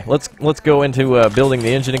 Okay, let's go into building the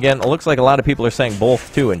engine again. It looks like a lot of people are saying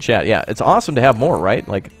both, too, in chat. Yeah, it's awesome to have more, right?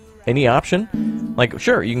 Like, any option? Like,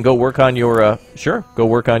 sure, you can go work on your,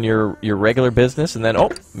 your regular business, and then, oh,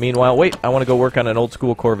 meanwhile, wait, I want to go work on an old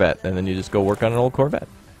school Corvette, and then you just go work on an old Corvette.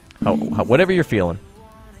 Whatever you're feeling.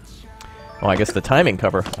 Oh, I guess the timing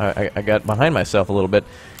cover. I got behind myself a little bit.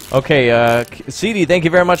 Okay, CD, thank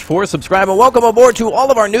you very much for subscribing. Welcome aboard to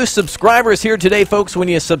all of our new subscribers here today, folks. When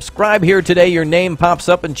you subscribe here today, your name pops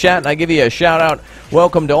up in chat, and I give you a shout-out.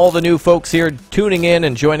 Welcome to all the new folks here tuning in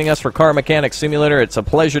and joining us for Car Mechanic Simulator. It's a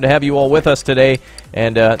pleasure to have you all with us today,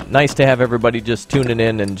 and nice to have everybody just tuning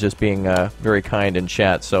in and just being very kind in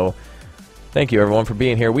chat. So thank you, everyone, for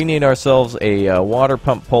being here. We need ourselves a water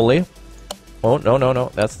pump pulley. Oh,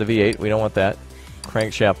 no. That's the V8. We don't want that.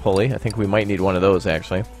 Crankshaft pulley. I think we might need one of those,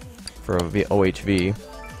 actually, for a OHV.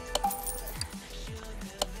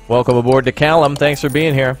 Welcome aboard to Callum. Thanks for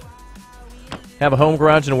being here. Have a home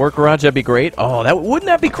garage and a work garage. That'd be great. Oh, wouldn't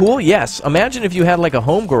that be cool? Yes. Imagine if you had, like, a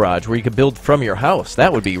home garage where you could build from your house.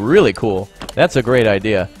 That would be really cool. That's a great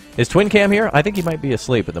idea. Is Twin Cam here? I think he might be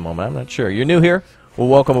asleep at the moment. I'm not sure. You're new here? Well,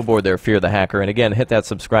 welcome aboard there, Fear the Hacker. And again, hit that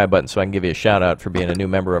subscribe button so I can give you a shout-out for being a new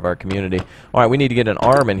member of our community. All right, we need to get an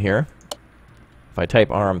arm in here. If I type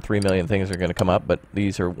arm, 3 million things are going to come up, but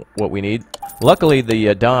these are what we need. Luckily,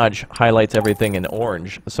 the Dodge highlights everything in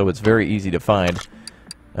orange, so it's very easy to find.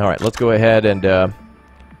 All right, let's go ahead and...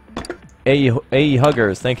 AE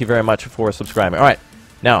Huggers, thank you very much for subscribing. All right,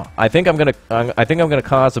 now, I think I'm gonna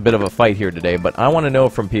cause a bit of a fight here today, but I want to know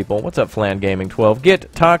from people. What's up, Flan Gaming 12?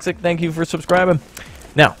 Get Toxic, thank you for subscribing.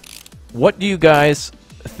 Now, what do you guys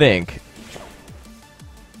think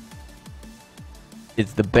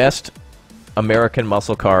is the best American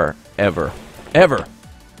muscle car ever? Ever.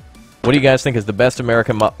 What do you guys think is the best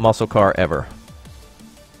American muscle car ever?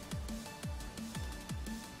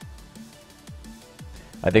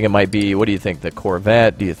 I think it might be, what do you think, the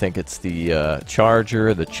Corvette? Do you think it's the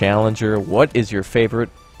Charger, the Challenger? What is your favorite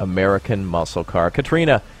American muscle car?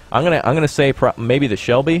 Katrina, I'm gonna say maybe the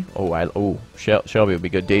Shelby. Shelby would be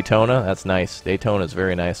good. Daytona, that's nice. Daytona is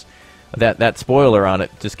very nice. That spoiler on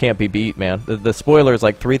it just can't be beat, man. The spoiler is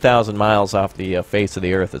like 3,000 miles off the face of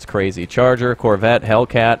the earth. It's crazy. Charger, Corvette,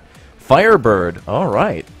 Hellcat, Firebird. All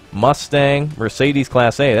right. Mustang, Mercedes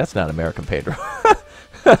Class A. That's not American, Pedro.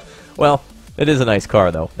 Well, it is a nice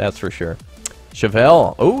car, though. That's for sure.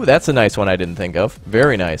 Chevelle. Oh, that's a nice one I didn't think of.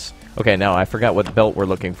 Very nice. Okay, now I forgot what belt we're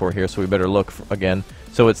looking for here, so we better look again.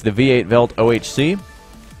 So it's the V8 Velt OHC.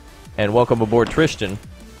 And welcome aboard, Tristan.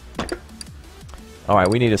 All right,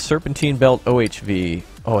 we need a Serpentine Belt OHV.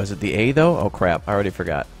 Oh, is it the A, though? Oh, crap. I already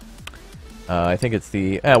forgot. I think it's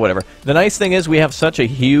the... whatever. The nice thing is we have such a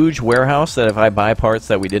huge warehouse that if I buy parts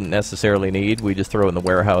that we didn't necessarily need, we just throw it in the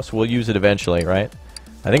warehouse. We'll use it eventually, right?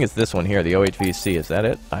 I think it's this one here, the OHVC. Is that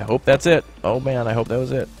it? I hope that's it. Oh, man, I hope that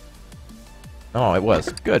was it. Oh, it was.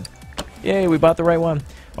 Good. Yay, we bought the right one.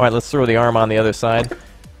 All right, let's throw the arm on the other side.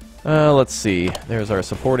 Let's see. There's our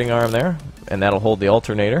supporting arm there, and that'll hold the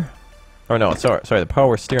alternator. Or no, sorry, the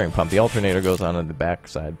power steering pump. The alternator goes on the back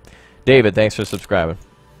side. David, thanks for subscribing.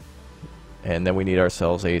 And then we need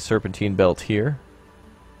ourselves a Serpentine belt here.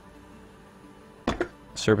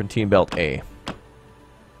 Serpentine belt A.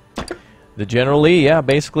 The General Lee, yeah,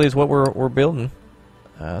 basically is what we're building.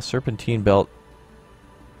 Serpentine belt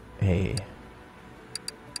A.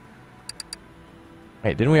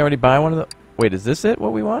 Wait, didn't we already buy one of the... Wait, is this it,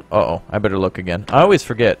 what we want? Uh-oh, I better look again. I always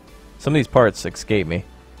forget. Some of these parts escape me.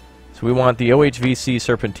 So we want the OHVC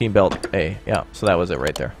Serpentine belt A. Yeah, so that was it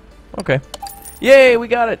right there. Okay. Yay, we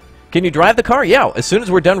got it! Can you drive the car? Yeah, as soon as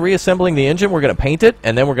we're done reassembling the engine, we're going to paint it,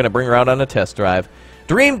 and then we're going to bring her out on a test drive.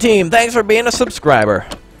 Dream Team, thanks for being a subscriber.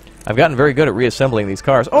 I've gotten very good at reassembling these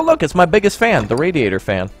cars. Oh, look, it's my biggest fan, the Radiator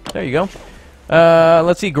fan. There you go.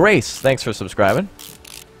 Let's see, Grace, thanks for subscribing.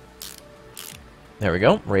 There we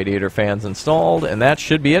go. Radiator fans installed, and that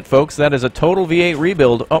should be it, folks. That is a total V8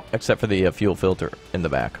 rebuild. Oh, except for the fuel filter in the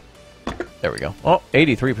back. There we go. Oh,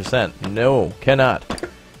 83%. No, cannot.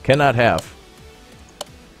 Cannot have.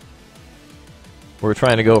 We're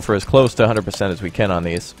trying to go for as close to 100% as we can on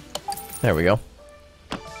these. There we go.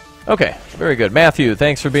 Okay, very good. Matthew,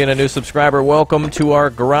 thanks for being a new subscriber. Welcome to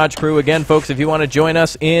our Garage Crew. Again, folks, if you want to join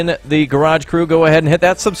us in the Garage Crew, go ahead and hit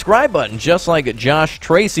that subscribe button, just like Josh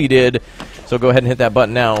Tracy did. So go ahead and hit that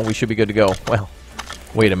button now. We should be good to go. Well,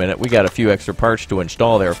 wait a minute. We got a few extra parts to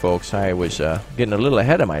install there, folks. I was getting a little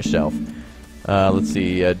ahead of myself. Let's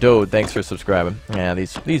see. Dode, thanks for subscribing. Yeah,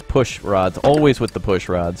 these push rods. Always with the push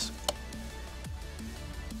rods.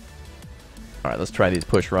 All right, let's try these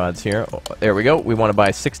push rods here. Oh, there we go. We want to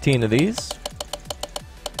buy 16 of these.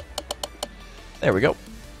 There we go.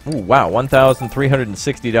 Ooh, wow,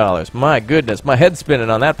 $1,360. My goodness, my head's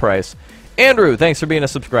spinning on that price. Andrew, thanks for being a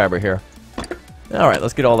subscriber here. All right,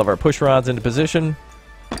 let's get all of our push rods into position.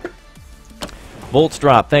 Volts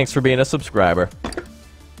Drop, thanks for being a subscriber.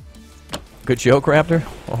 Good joke, Raptor?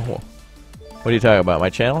 Oh. What are you talking about?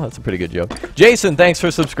 My channel? That's a pretty good joke. Jason, thanks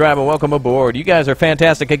for subscribing. Welcome aboard. You guys are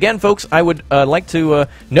fantastic. Again, folks, I would like to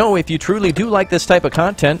know if you truly do like this type of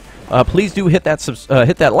content. Please do hit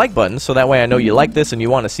that like button, so that way I know you like this and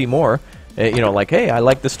you want to see more. You know, like, hey, I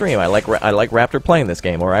like the stream. I like Raptor playing this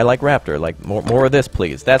game, or I like Raptor. Like more of this,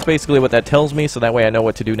 please. That's basically what that tells me, so that way I know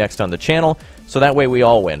what to do next on the channel. So that way we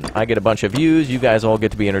all win. I get a bunch of views, you guys all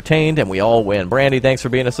get to be entertained, and we all win. Brandy, thanks for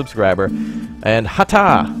being a subscriber. And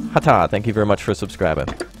Hata, thank you very much for subscribing.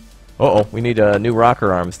 Uh-oh, we need new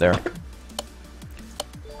rocker arms there.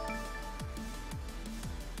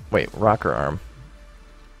 Wait, rocker arm.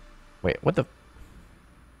 Wait, what the...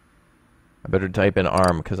 I better type in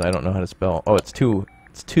arm because I don't know how to spell. Oh, it's two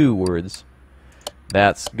words.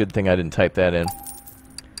 That's a good thing I didn't type that in.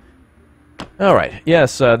 Alright,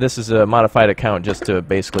 yes, this is a modified account just to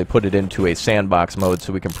basically put it into a sandbox mode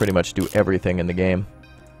so we can pretty much do everything in the game.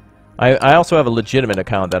 I also have a legitimate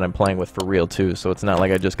account that I'm playing with for real too, so it's not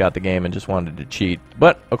like I just got the game and just wanted to cheat.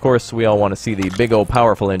 But, of course, we all want to see the big old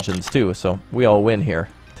powerful engines too, so we all win here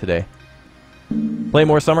today. Play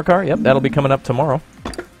more Summer Car? Yep, that'll be coming up tomorrow.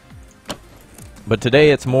 But today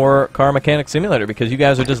it's more Car Mechanic Simulator because you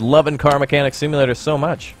guys are just loving Car Mechanic Simulator so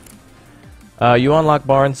much. You unlock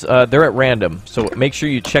barns. They're at random, so make sure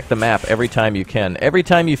you check the map every time you can. Every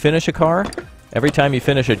time you finish a car, every time you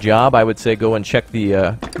finish a job, I would say go and check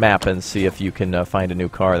the map and see if you can find a new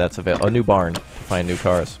car that's available. A new barn to find new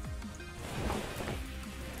cars.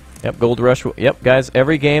 Yep, Gold Rush. Yep, guys,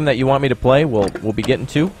 every game that you want me to play, we'll be getting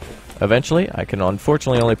to eventually. I can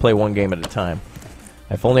unfortunately only play one game at a time.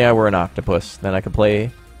 If only I were an octopus, then I could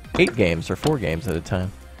play 8 games or 4 games at a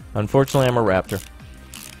time. Unfortunately, I'm a raptor.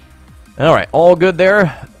 Alright, all good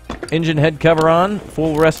there. Engine head cover on.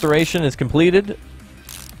 Full restoration is completed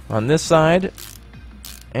on this side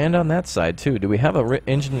and on that side, too. Do we have a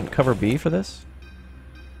engine cover B for this?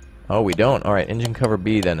 Oh, we don't. Alright, engine cover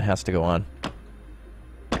B then has to go on.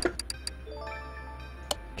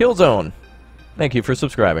 Killzone. Thank you for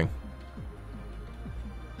subscribing.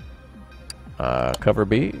 Cover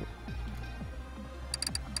B.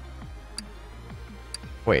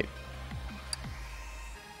 Wait.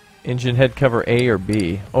 Engine head cover A or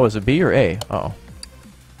B? Oh, is it B or A? Uh-oh.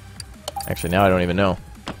 Actually, now I don't even know.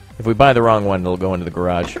 If we buy the wrong one, it'll go into the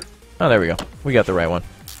garage. Oh, there we go. We got the right one.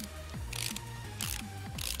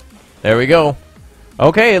 There we go.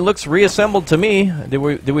 Okay, it looks reassembled to me. Did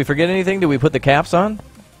we forget anything? Did we put the caps on?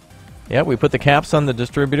 Yeah, we put the caps on the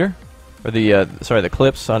distributor. Or the, sorry, the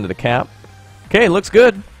clips onto the cap. Okay, looks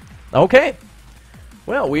good. Okay.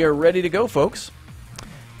 Well, we are ready to go, folks.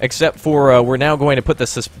 Except for we're now going to put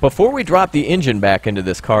the... Before we drop the engine back into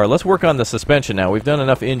this car, let's work on the suspension now. We've done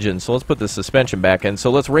enough engine, so let's put the suspension back in.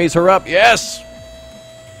 So let's raise her up. Yes!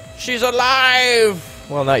 She's alive!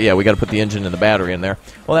 Well, not yet. We got to put the engine and the battery in there.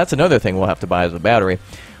 Well, that's another thing we'll have to buy is a battery.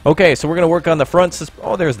 Okay, so we're going to work on the front...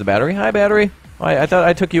 Oh, there's the battery. Hi, battery. Oh, I thought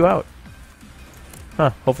I took you out.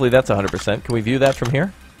 Huh. Hopefully that's 100%. Can we view that from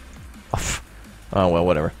here? Oh, well,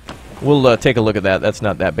 whatever. We'll take a look at that. That's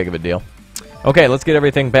not that big of a deal. Okay, let's get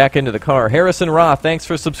everything back into the car. Harrison Roth, thanks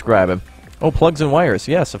for subscribing. Oh, plugs and wires.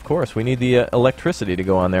 Yes, of course. We need the electricity to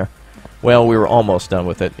go on there. Well, we were almost done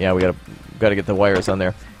with it. Yeah, we gotta get the wires on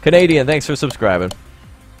there. Canadian, thanks for subscribing.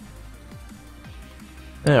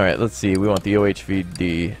 All right, let's see. We want the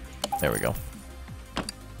OHVD. There we go.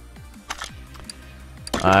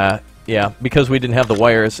 Yeah, because we didn't have the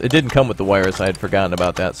wires. It didn't come with the wires. I had forgotten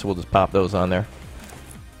about that, so we'll just pop those on there.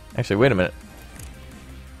 Actually, wait a minute.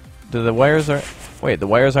 Do the wires are... Wait, the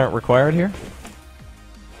wires aren't required here?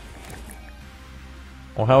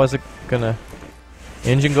 Well, how is it gonna...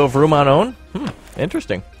 Engine go vroom on own?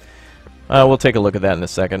 Interesting. We'll take a look at that in a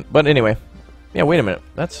second. But anyway... Yeah, wait a minute.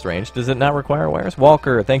 That's strange. Does it not require wires?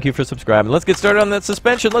 Walker, thank you for subscribing. Let's get started on that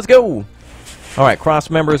suspension. Let's go! Alright, cross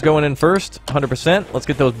members going in first. 100%. Let's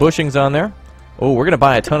get those bushings on there. Oh, we're going to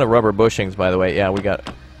buy a ton of rubber bushings, by the way. Yeah, we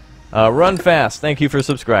got Run Fast, thank you for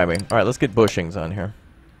subscribing. Alright, let's get bushings on here.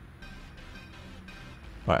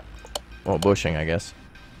 Alright. Well, bushing, I guess.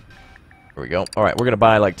 There we go. Alright, we're going to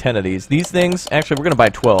buy like 10 of these. These things, actually, we're going to buy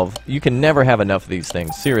 12. You can never have enough of these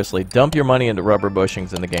things. Seriously, dump your money into rubber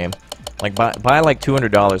bushings in the game. Like, buy like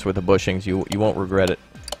 $200 worth of bushings. You won't regret it.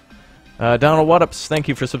 Donald Whattups, thank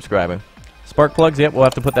you for subscribing. Spark plugs, yep, we'll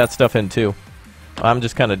have to put that stuff in too. I'm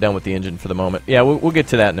just kind of done with the engine for the moment. Yeah, we'll get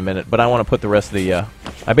to that in a minute, but I want to put the rest of the...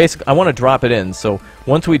 I want to drop it in, so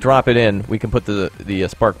once we drop it in, we can put the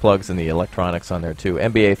spark plugs and the electronics on there too.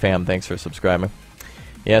 NBA fam, thanks for subscribing.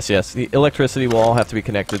 Yes, the electricity will all have to be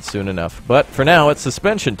connected soon enough. But for now, it's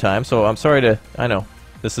suspension time, so I'm sorry to... I know.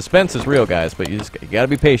 The suspense is real, guys, but you gotta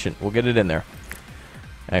be patient. We'll get it in there.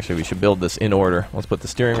 Actually, we should build this in order. Let's put the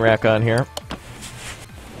steering rack on here.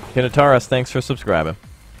 Kinataras, thanks for subscribing.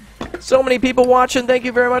 So many people watching. Thank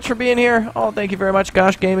you very much for being here. Oh, thank you very much,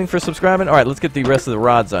 Gosh Gaming, for subscribing. Alright, let's get the rest of the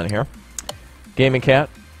rods on here. Gaming Cat.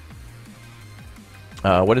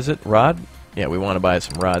 What is it? Rod? Yeah, we want to buy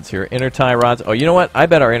some rods here. Inner tie rods. Oh, you know what? I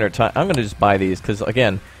bet our inner tie... I'm going to just buy these because,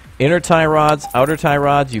 again, inner tie rods, outer tie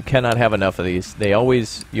rods, you cannot have enough of these. You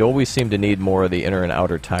always seem to need more of the inner and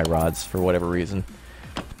outer tie rods for whatever reason.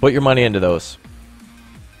 Put your money into those.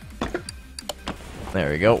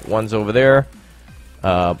 There we go. One's over there.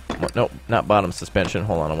 Nope, not bottom suspension.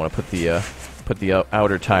 Hold on, I want to put the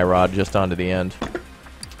outer tie rod just onto the end.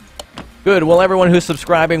 Good. Well, everyone who's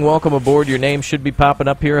subscribing, welcome aboard. Your name should be popping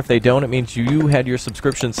up here. If they don't, it means you had your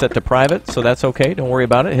subscription set to private, so that's okay. Don't worry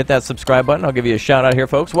about it. Hit that subscribe button. I'll give you a shout out here,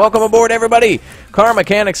 folks. Welcome aboard, everybody. Car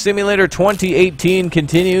Mechanic Simulator 2018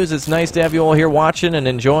 continues. It's nice to have you all here watching and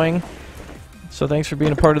enjoying. So thanks for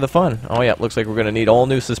being a part of the fun. Oh yeah, looks like we're going to need all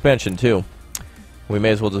new suspension too. We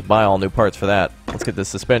may as well just buy all new parts for that. Let's get the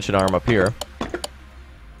suspension arm up here.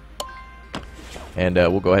 And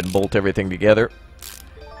we'll go ahead and bolt everything together.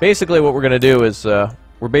 Basically what we're going to do is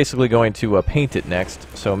we're basically going to paint it next.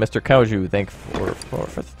 So Mr. Kauju, thanks for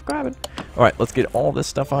subscribing. Alright, let's get all this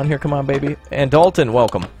stuff on here. Come on, baby. And Dalton,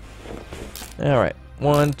 welcome. Alright,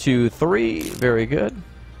 1, 2, 3. Very good.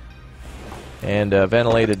 And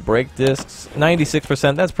ventilated brake discs,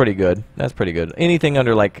 96%. That's pretty good. That's pretty good. Anything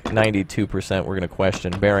under like 92%, we're going to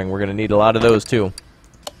question. Bearing, we're going to need a lot of those too.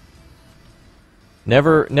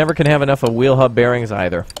 Never can have enough of wheel hub bearings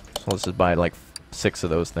either. So let's just buy like 6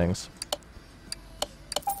 of those things.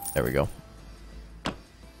 There we go.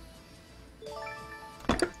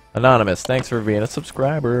 Anonymous, thanks for being a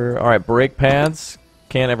subscriber. All right, brake pads.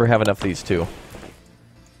 Can't ever have enough of these too.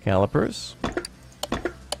 Calipers.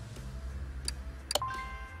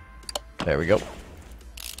 There we go.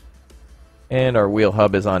 And our wheel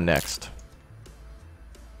hub is on next.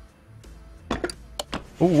 Ooh,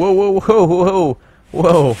 whoa, whoa, whoa, whoa,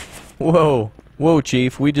 whoa, whoa, whoa,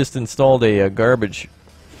 Chief. We just installed a garbage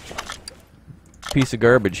piece of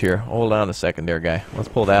garbage here. Hold on a second there, guy. Let's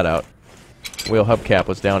pull that out. Wheel hubcap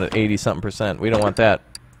was down at 80-something%. We don't want that.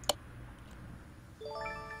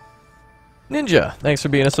 Ninja, thanks for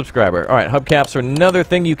being a subscriber. Alright, hubcaps are another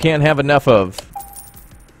thing you can't have enough of.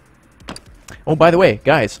 Oh, by the way,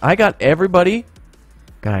 guys, I got everybody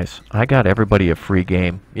a free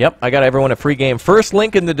game. Yep, I got everyone a free game. First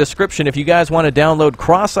link in the description if you guys want to download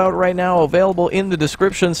Crossout right now, available in the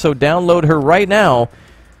description, so download her right now.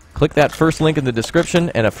 Click that first link in the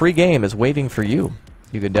description, and a free game is waiting for you.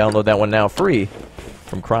 You can download that one now free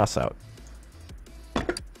from Crossout.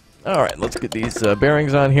 Alright, let's get these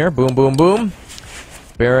bearings on here. Boom, boom, boom.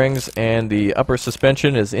 Bearings and the upper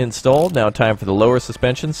suspension is installed. Now time for the lower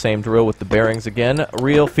suspension. Same drill with the bearings again.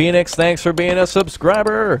 Real Phoenix, thanks for being a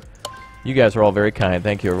subscriber. You guys are all very kind.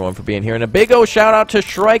 Thank you, everyone, for being here. And a big shout out to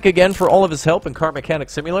Shrike again for all of his help in Car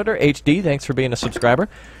Mechanic Simulator. HD, thanks for being a subscriber.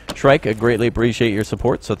 Shrike, I greatly appreciate your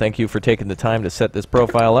support, so thank you for taking the time to set this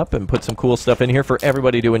profile up and put some cool stuff in here for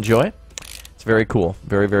everybody to enjoy. It's very cool.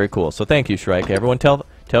 Very, very cool. So thank you, Shrike. Everyone tell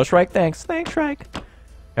Shrike thanks. Thanks, Shrike.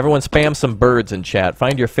 Everyone spam some birds in chat.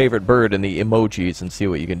 Find your favorite bird in the emojis and see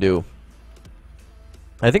what you can do.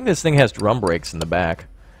 I think this thing has drum brakes in the back.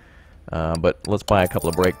 But let's buy a couple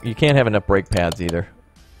of brake... You can't have enough brake pads either.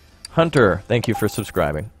 Hunter, thank you for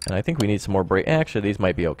subscribing. And I think we need some more brake... Actually, these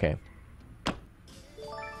might be okay.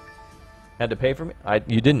 Had to pay for me?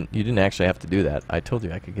 You didn't actually have to do that. I told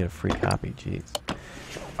you I could get a free copy. Jeez.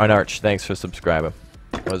 Arnarch, thanks for subscribing.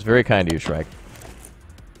 That was very kind of you, Shrike.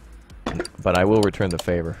 But I will return the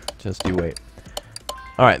favor. Just you wait.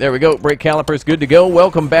 Alright, there we go. Brake calipers good to go.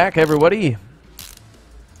 Welcome back, everybody.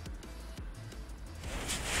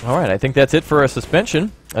 Alright, I think that's it for our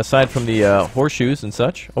suspension. Aside from the horseshoes and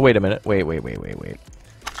such. Oh, wait a minute. Wait.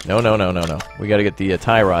 No. We got to get the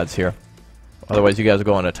tie rods here. Otherwise, you guys will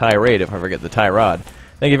go on a tirade if I forget the tie rod.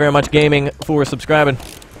 Thank you very much, Gaming, for subscribing.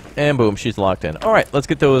 And boom, she's locked in. All right, let's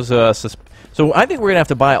get those. So I think we're gonna have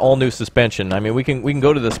to buy all new suspension. I mean, we can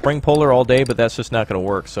go to the spring puller all day, but that's just not gonna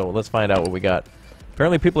work. So let's find out what we got.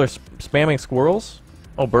 Apparently, people are spamming squirrels.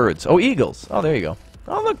 Oh, birds. Oh, eagles. Oh, there you go.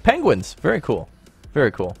 Oh, look, penguins. Very cool.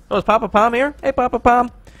 Very cool. Oh, is Papa Pom here? Hey, Papa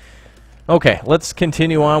Pom. Okay, let's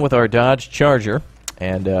continue on with our Dodge Charger,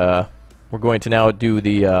 and we're going to now do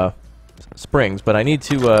the springs. But I need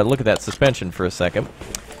to look at that suspension for a second.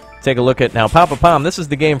 Take a look at now, Papa Pom. This is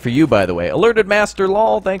the game for you, by the way. Alerted Master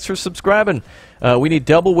Lol, thanks for subscribing. We need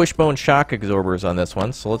double wishbone shock absorbers on this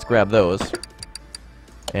one, so let's grab those.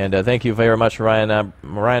 And thank you very much, Ryan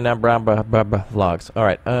Vlogs. All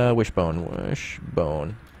right, wishbone. All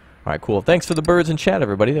right, cool. Thanks for the birds in chat,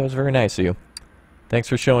 everybody. That was very nice of you. Thanks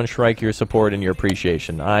for showing Shrike your support and your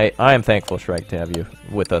appreciation. I am thankful, Shrike, to have you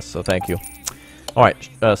with us, so thank you. All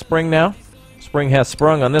right, spring now. Spring has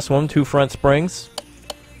sprung on this one. 2 front springs.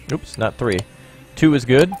 Oops, not 3. 2 is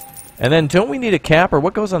good. And then don't we need a cap, or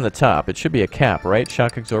what goes on the top? It should be a cap, right?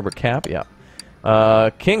 Shock absorber cap, yeah.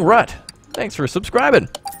 King Rut, thanks for subscribing.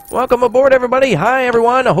 Welcome aboard, everybody. Hi,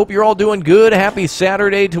 everyone. I hope you're all doing good. Happy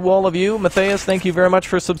Saturday to all of you. Matthias, thank you very much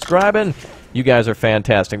for subscribing. You guys are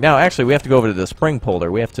fantastic. Now, actually, we have to go over to the spring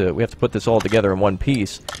puller. We have to put this all together in one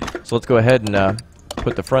piece. So let's go ahead and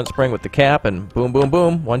put the front spring with the cap, and boom, boom,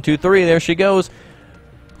 boom. 1, 2, 3. There she goes.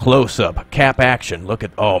 Close-up, cap action. Look at,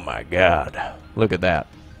 oh my God. Look at that.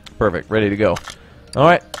 Perfect, ready to go. All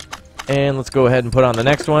right, and let's go ahead and put on the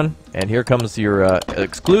next one. And here comes your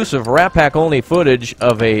exclusive Rat Pack only footage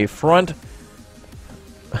of a front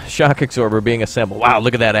shock absorber being assembled. Wow,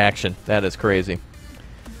 look at that action. That is crazy.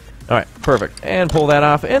 All right, perfect. And pull that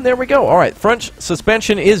off, and there we go. All right, front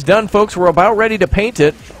suspension is done, folks. We're about ready to paint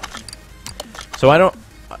it. So I don't...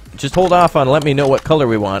 Just hold off on let me know what color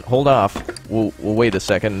we want. Hold off. We'll wait a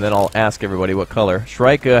second, and then I'll ask everybody what color.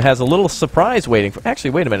 Shrike has a little surprise waiting for... Actually,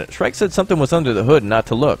 wait a minute. Shrike said something was under the hood and not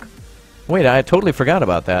to look. Wait, I totally forgot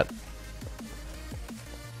about that.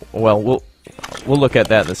 Well, we'll look at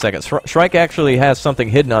that in a second. Shrike actually has something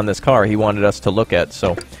hidden on this car he wanted us to look at,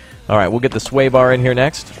 so... Alright, we'll get the sway bar in here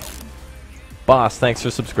next. Boss, thanks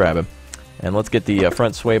for subscribing. And let's get the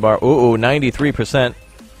front sway bar. Ooh, 93%.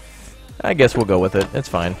 I guess we'll go with it. It's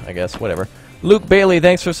fine, I guess. Whatever. Luke Bailey,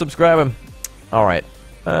 thanks for subscribing. Alright.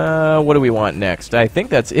 What do we want next? I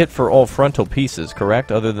think that's it for all frontal pieces,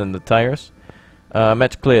 correct? Other than the tires?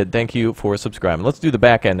 Metclid, thank you for subscribing. Let's do the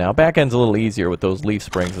back end now. Back end's a little easier with those leaf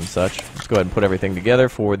springs and such. Let's go ahead and put everything together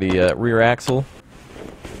for the rear axle.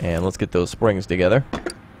 And let's get those springs together.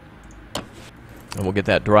 And we'll get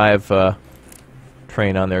that drive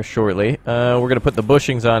train on there shortly. We're going to put the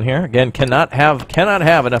bushings on here. Again, cannot have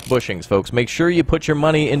enough bushings, folks. Make sure you put your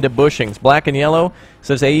money into bushings. Black and yellow,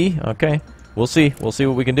 says AE. Okay, we'll see. We'll see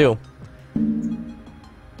what we can do.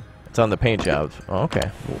 It's on the paint job. Oh,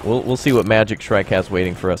 okay, we'll see what Magic Shrike has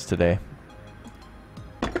waiting for us today.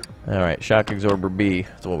 All right, shock absorber B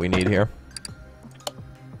is what we need here.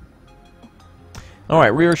 All right,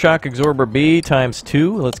 rear shock absorber B times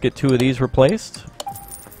 2. Let's get 2 of these replaced.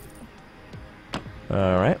 All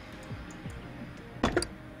right.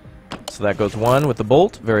 So that goes 1 with the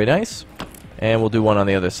bolt. Very nice. And we'll do 1 on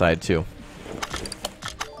the other side, too.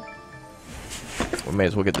 We may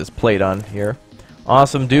as well get this plate on here.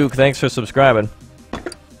 Awesome Duke, thanks for subscribing.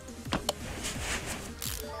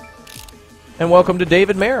 And welcome to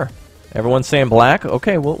David Mayer. Everyone's saying black.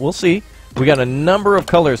 Okay, we'll see. We got a number of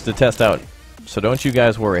colors to test out, so don't you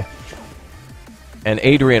guys worry. And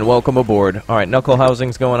Adrian, welcome aboard. All right, knuckle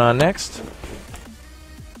housing's going on next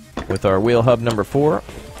with our wheel hub number 4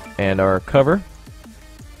 and our cover.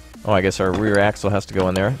 Oh, I guess our rear axle has to go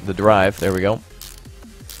in there. The drive, there we go.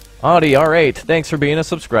 Audi R8, thanks for being a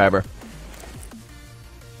subscriber.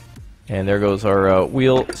 And there goes our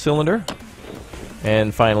wheel cylinder.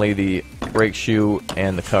 And finally the brake shoe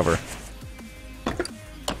and the cover.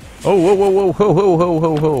 Oh, whoa, whoa, whoa, whoa, whoa, whoa,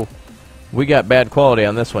 whoa, whoa. We got bad quality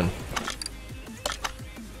on this one.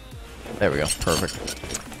 There we go, perfect.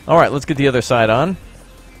 Alright, let's get the other side on.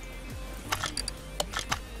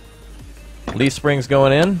 Leaf springs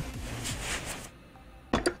going in.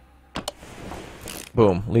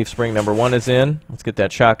 Boom, leaf spring number 1 is in. Let's get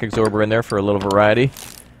that shock absorber in there for a little variety.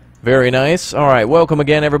 Very nice. Alright, welcome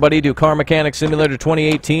again everybody to Car Mechanic Simulator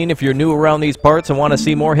 2018. If you're new around these parts and want to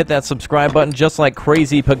see more, hit that subscribe button just like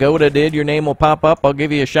Crazy Pagoda did. Your name will pop up. I'll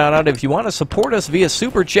give you a shout out. If you want to support us via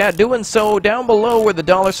Super Chat, doing so down below where the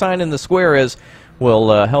 $ in the square is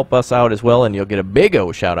will help us out as well, and you'll get a big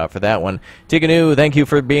O shout out for that one. Tiganu, thank you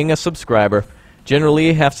for being a subscriber. General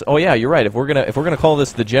Lee has to, oh yeah, you're right. If we're gonna call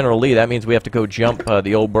this the General Lee, that means we have to go jump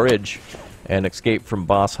the old bridge and Escape from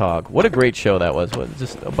Boss Hog. What a great show that was.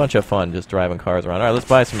 Just a bunch of fun just driving cars around. All right, let's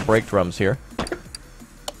buy some brake drums here.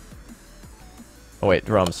 Oh, wait,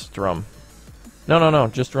 drums. Drum. No,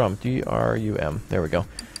 just drum. D-R-U-M. There we go.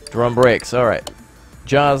 Drum brakes. All right.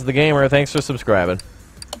 Jaws the Gamer, thanks for subscribing.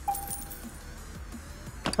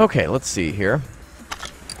 Okay, let's see here.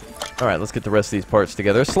 All right, let's get the rest of these parts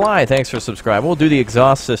together. Sly, thanks for subscribing. We'll do the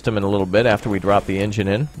exhaust system in a little bit after we drop the engine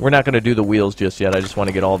in. We're not going to do the wheels just yet. I just want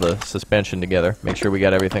to get all the suspension together. Make sure we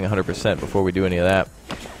got everything 100% before we do any of that.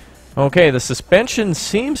 Okay, the suspension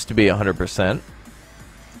seems to be 100%.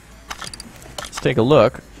 Let's take a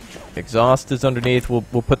look. Exhaust is underneath. We'll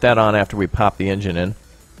put that on after we pop the engine in.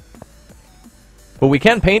 But we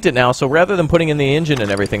can paint it now, so rather than putting in the engine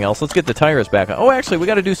and everything else, let's get the tires back on. Oh, actually, we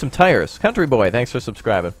got to do some tires. Country Boy, thanks for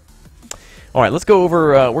subscribing. All right, let's go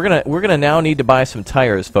over. We're gonna now need to buy some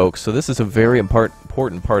tires, folks. So this is a very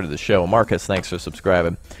important part of the show. Marcus, thanks for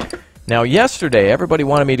subscribing. Now, yesterday, everybody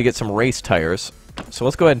wanted me to get some race tires, so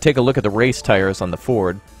let's go ahead and take a look at the race tires on the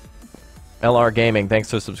Ford. LR Gaming,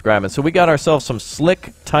 thanks for subscribing. So we got ourselves some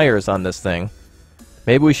slick tires on this thing.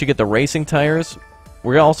 Maybe we should get the racing tires.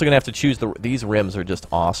 We're also gonna have to choose these rims are just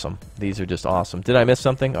awesome. These are just awesome. Did I miss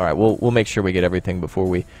something? All right, we'll make sure we get everything before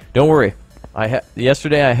we. Don't worry.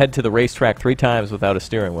 Yesterday I head to the racetrack 3 times without a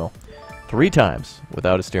steering wheel. 3 times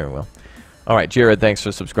without a steering wheel. All right, Jared, thanks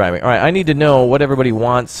for subscribing. All right, I need to know what everybody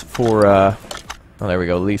wants for. Oh, there we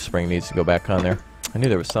go. Leaf spring needs to go back on there. I knew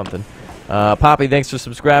there was something. Poppy, thanks for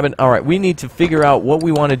subscribing. All right, we need to figure out what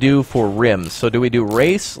we want to do for rims. So do we do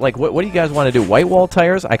race? Like, what do you guys want to do? White wall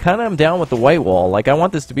tires? I kind of am down with the white wall. Like, I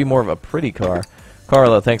want this to be more of a pretty car.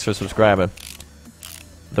 Carla, thanks for subscribing.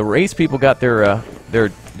 The race people got their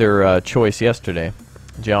choice yesterday.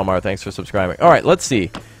 Jalmar, thanks for subscribing. All right, let's see.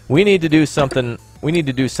 We need to do something. We need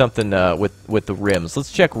to do something with the rims.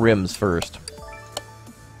 Let's check rims first.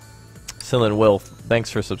 Cyllin Wilf, thanks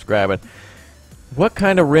for subscribing. What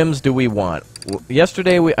kind of rims do we want?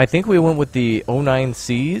 Yesterday, I think we went with the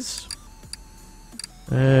 09Cs.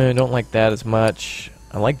 I don't like that as much.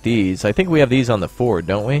 I like these. I think we have these on the Ford,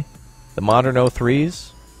 don't we? The modern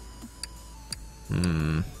 03s.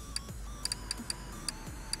 I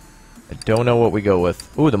don't know what we go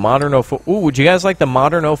with. Ooh, the modern 04. Ooh, would you guys like the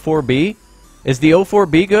modern 04B? Is the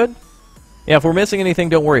 04B good? Yeah, if we're missing anything,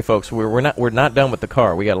 don't worry, folks. We're not done with the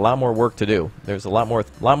car. We got a lot more work to do. There's a lot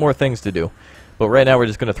more things to do. But right now we're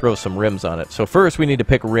just going to throw some rims on it. So first we need to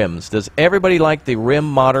pick rims. Does everybody like the Rim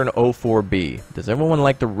Modern 04B? Does everyone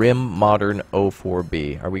like the Rim Modern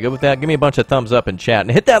 04B? Are we good with that? Give me a bunch of thumbs up in chat. And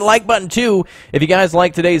hit that like button too if you guys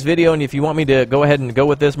like today's video and if you want me to go ahead and go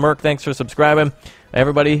with this. Merc, thanks for subscribing.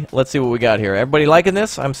 Everybody, let's see what we got here. Everybody liking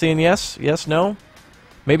this? I'm seeing yes, yes, no,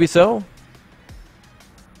 maybe so.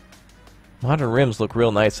 Modern rims look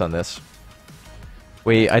real nice on this.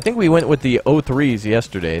 I think we went with the 03s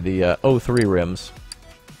yesterday, the 03 rims.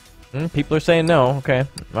 People are saying no. Okay,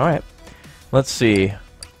 all right. Let's see.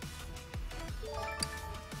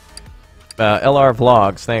 LR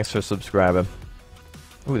Vlogs, thanks for subscribing.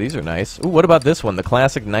 Ooh, these are nice. Ooh, what about this one, the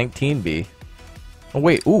classic 19B? Oh,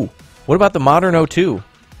 wait, ooh. What about the modern 02?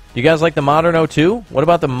 You guys like the modern 02? What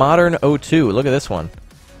about the modern 02? Look at this one.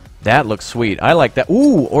 That looks sweet. I like that.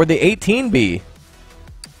 Ooh, or the 18B.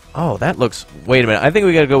 Oh, that looks... Wait a minute. I think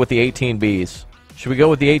we got to go with the 18Bs. Should we go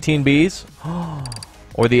with the 18Bs?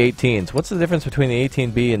 Or the 18s? What's the difference between the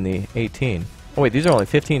 18B and the 18? Oh, wait. These are only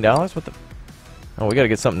 $15? What the... Oh, we got to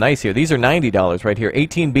get something nice here. These are $90 right here.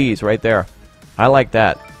 18Bs right there. I like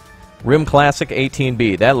that. Rim Classic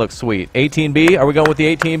 18B. That looks sweet. 18B. Are we going with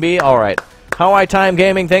the 18B? All right. How I Time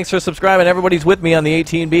Gaming. Thanks for subscribing. Everybody's with me on the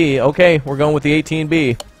 18B. Okay, we're going with the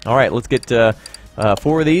 18B. All right, let's get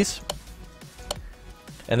 4 of these.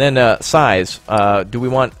 And then size. Do we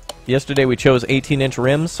want... Yesterday we chose 18-inch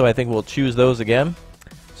rims, so I think we'll choose those again.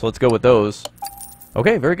 So let's go with those.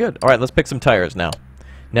 Okay, very good. All right, let's pick some tires now.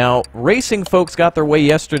 Now, racing folks got their way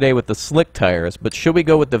yesterday with the slick tires, but should we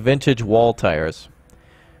go with the vintage wall tires?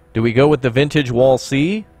 Do we go with the vintage wall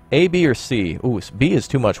C? A, B, or C? Ooh, B is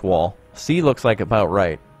too much wall. C looks like about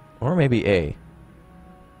right. Or maybe A.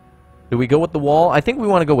 Do we go with the wall? I think we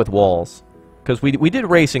want to go with walls. Because we did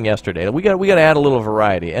racing yesterday. We got to add a little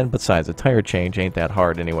variety. And besides, a tire change ain't that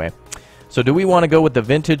hard anyway. So do we want to go with the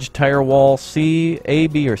vintage tire wall C, A,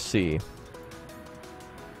 B, or C?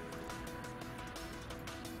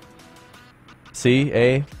 C,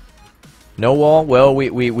 A. No wall? Well,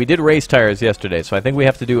 we did race tires yesterday, so I think we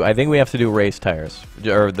have to do race tires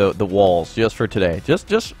or the walls just for today.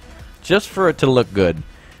 Just for it to look good.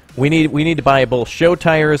 We need to buy both show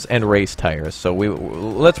tires and race tires. So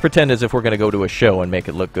let's pretend as if we're going to go to a show and make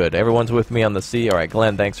it look good. Everyone's with me on the C. All right,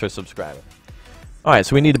 Glenn, thanks for subscribing. Alright,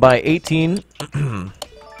 so we need to buy 18.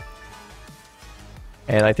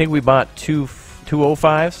 And I think we bought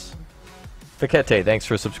 205s. Fakete, thanks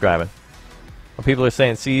for subscribing. Well, people are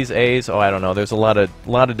saying C's, A's. Oh, I don't know. There's a lot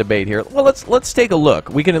of debate here. Well, let's take a look.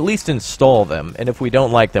 We can at least install them, and if we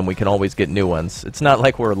don't like them, we can always get new ones. It's not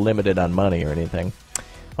like we're limited on money or anything.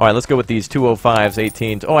 All right, let's go with these 205s,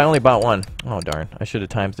 18s. Oh, I only bought one. Oh, darn. I should have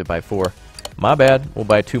times it by 4. My bad. We'll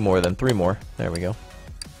buy 2 more, then 3 more. There we go.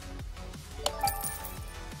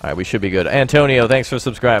 All right, we should be good. Antonio, thanks for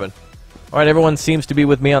subscribing. All right, everyone seems to be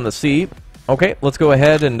with me on the C. Okay, let's go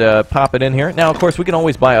ahead and pop it in here. Now, of course, we can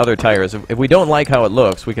always buy other tires. If we don't like how it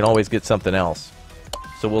looks, we can always get something else.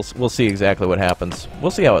 So we'll see exactly what happens. We'll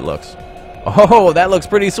see how it looks. Oh, that looks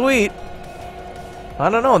pretty sweet. I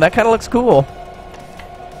don't know. That kind of looks cool.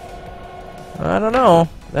 I don't know.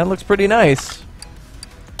 That looks pretty nice.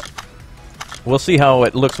 We'll see how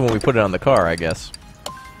it looks when we put it on the car, I guess.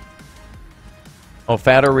 Oh,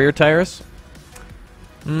 fatter rear tires?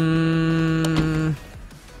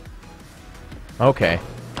 Okay.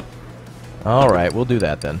 Alright, we'll do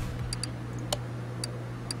that then.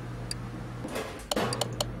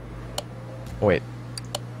 Wait.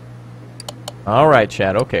 Alright,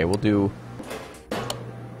 Chad. Okay, we'll do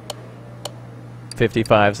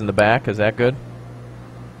 55s in the back. Is that good?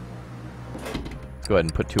 Let's go ahead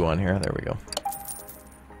and put 2 on here. There we go.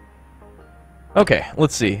 Okay,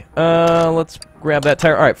 let's see. Let's grab that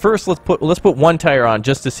tire. All right, first let's put 1 tire on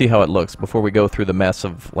just to see how it looks before we go through the mess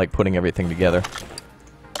of like putting everything together.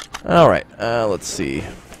 All right, let's see.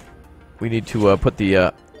 We need to put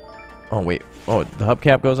the. Oh wait. Oh, the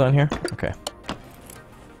hubcap goes on here. Okay.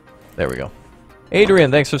 There we go. Adrian,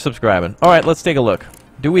 thanks for subscribing. All right, let's take a look.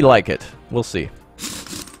 Do we like it? We'll see.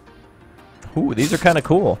 Ooh, these are kind of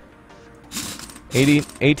cool.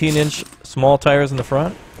 18-inch small tires in the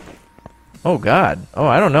front. Oh, God. Oh,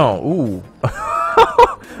 I don't know. Ooh.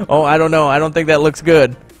 Oh, I don't know. I don't think that looks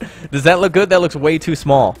good. Does that look good? That looks way too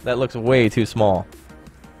small. That looks way too small.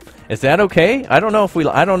 Is that okay? I don't know if we...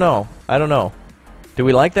 I don't know. I don't know. Do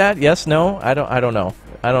we like that? Yes? No? I don't know.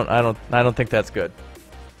 I don't think that's good.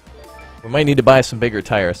 We might need to buy some bigger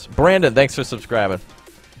tires. Brandon, thanks for subscribing.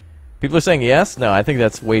 People are saying yes? No, I think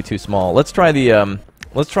that's way too small. Let's try the...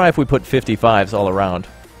 let's try if we put 55s all around.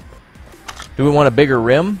 Do we want a bigger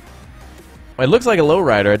rim? It looks like a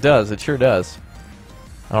lowrider. It does. It sure does.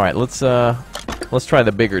 All right, let's try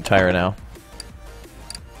the bigger tire now.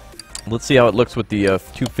 Let's see how it looks with the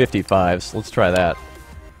 255s. Let's try that.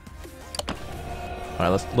 All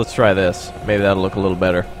right, let's try this. Maybe that'll look a little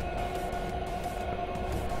better.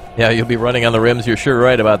 Yeah, you'll be running on the rims. You're sure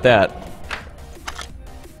right about that.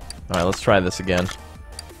 All right, let's try this again.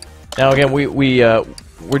 Now again,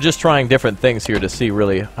 we're just trying different things here to see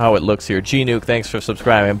really how it looks here. G-Nuke, thanks for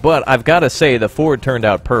subscribing. But I've got to say, the Ford turned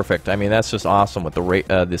out perfect. I mean, that's just awesome with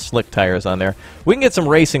the slick tires on there. We can get some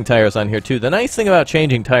racing tires on here, too. The nice thing about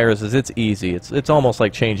changing tires is it's easy. It's almost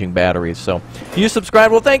like changing batteries. So, you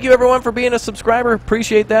subscribe. Well, thank you, everyone, for being a subscriber.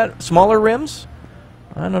 Appreciate that. Smaller rims?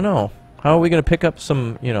 I don't know. How are we going to pick up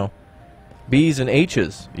some, you know, B's and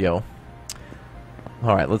H's, yo?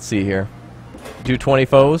 All right, let's see here. Do 20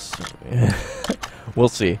 foes? We'll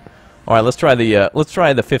see. All right, let's try the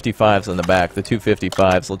 55s on the back, the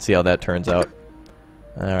 255s. Let's see how that turns out.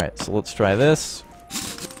 All right, so let's try this.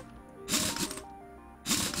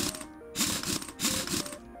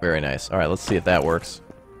 Very nice. All right, let's see if that works.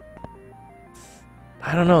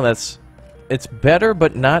 I don't know. It's better,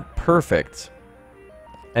 but not perfect.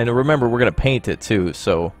 And remember, we're gonna paint it too.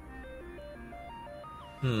 So,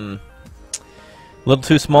 a little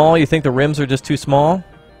too small. You think the rims are just too small?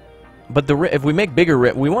 But if we make bigger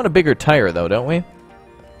rim, we want a bigger tire, though, don't we?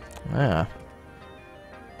 Ah.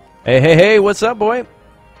 Hey, what's up, boy?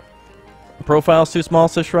 Profile's too small,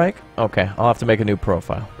 says Shrike? Okay, I'll have to make a new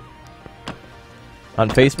profile. On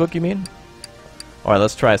Facebook, you mean? Alright,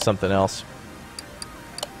 let's try something else.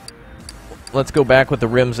 Let's go back with the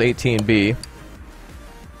rims 18B.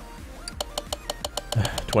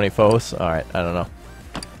 20 foes? Alright, I don't know.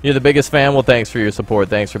 You're the biggest fan? Well, thanks for your support.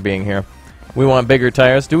 Thanks for being here. We want bigger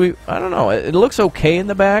tires. Do we? I don't know. It looks okay in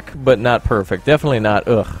the back, but not perfect. Definitely not.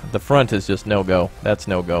 Ugh. The front is just no-go. That's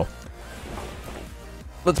no-go.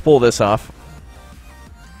 Let's pull this off.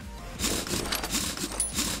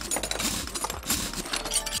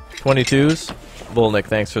 $22s. Bullnick,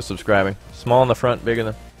 thanks for subscribing. Small in the front, big in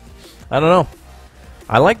the... I don't know.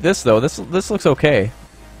 I like this, though. This looks okay.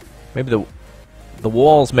 Maybe the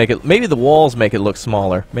walls make it... Maybe the walls make it look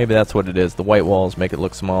smaller. Maybe that's what it is. The white walls make it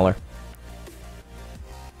look smaller.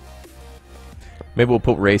 Maybe we'll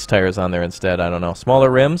put race tires on there instead. I don't know.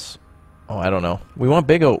 Smaller rims? Oh, I don't know. We want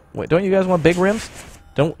big... Wait, don't you guys want big rims?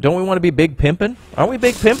 Don't we want to be big pimpin'? Aren't we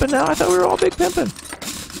big pimpin' now? I thought we were all big pimpin'.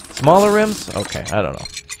 Smaller rims? Okay, I don't know.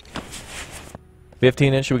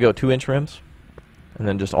 15 inch, should we go 2-inch rims? And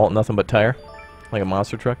then just alt nothing but tire? Like a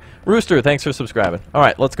monster truck? Rooster, thanks for subscribing.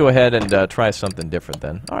 Alright, let's go ahead and try something different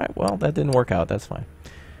then. Alright, well, that didn't work out. That's fine.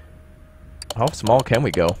 How small can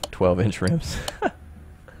we go? 12-inch rims.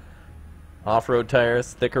 Off-road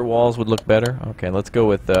tires, thicker walls would look better. Okay, let's go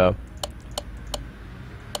with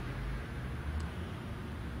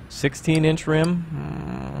 16-inch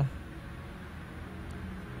rim.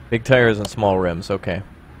 Big tires and small rims. Okay.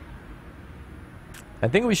 I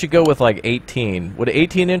think we should go with like 18. Would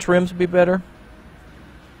 18-inch rims be better?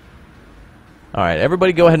 All right,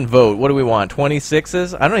 everybody, go ahead and vote. What do we want?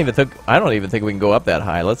 26s? I don't even think we can go up that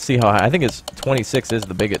high. Let's see how high. I think it's 26 is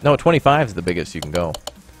the biggest. No, 25 is the biggest you can go.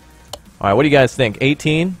 All right, what do you guys think?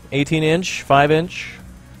 18? 18-inch? 5-inch?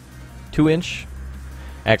 2-inch?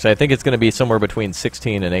 Actually, I think it's going to be somewhere between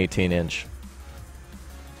 16 and 18-inch.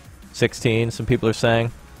 16, some people are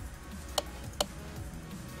saying.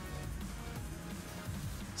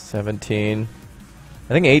 17.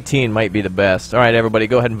 I think 18 might be the best. All right, everybody,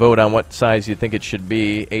 go ahead and vote on what size you think it should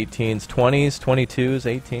be. 18s, 20s, 22s,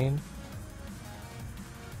 18.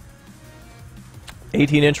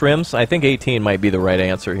 18-inch rims? I think 18 might be the right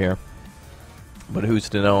answer here. But who's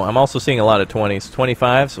to know? I'm also seeing a lot of 20s.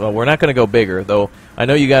 25s? Well, we're not going to go bigger, though. I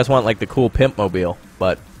know you guys want, like, the cool pimp mobile,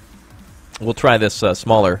 but we'll try this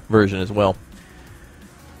smaller version as well.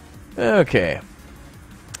 Okay.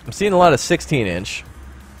 I'm seeing a lot of 16-inch.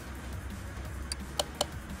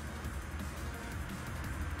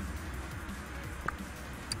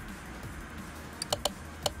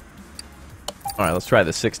 Alright, let's try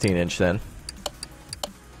the 16-inch then.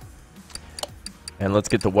 And let's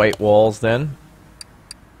get the white walls then.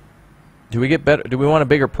 Do we get better? Do we want a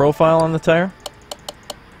bigger profile on the tire?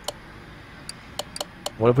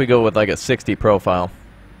 What if we go with like a 60 profile?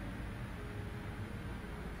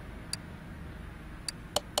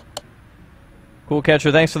 Cool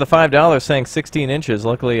Catcher, thanks for the $5 saying 16 inches.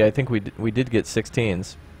 Luckily, I think we did get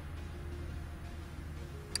 16s.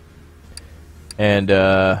 And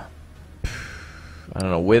I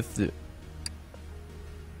don't know, width.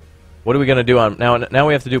 What are we going to do on now? Now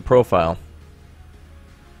we have to do profile.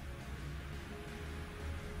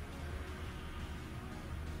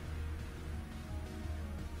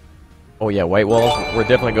 Oh yeah, white walls. We're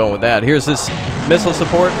definitely going with that. Here's this missile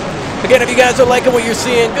support. Again, if you guys are liking what you're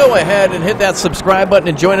seeing, go ahead and hit that subscribe button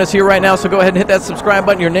and join us here right now. So go ahead and hit that subscribe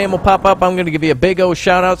button. Your name will pop up. I'm going to give you a big O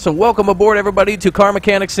shout out. So welcome aboard, everybody, to Car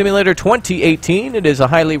Mechanic Simulator 2018. It is a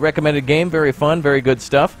highly recommended game. Very fun, very good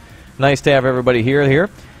stuff. Nice to have everybody here.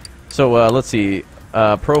 So let's see.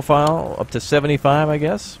 Profile up to 75, I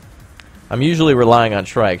guess. I'm usually relying on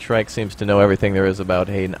Shrike. Shrike seems to know everything there is about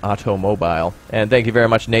an automobile. And thank you very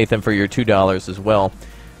much, Nathan, for your $2 as well.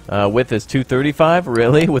 Width is 235,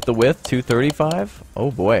 really? With the width, 235?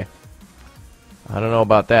 Oh boy. I don't know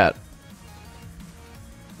about that.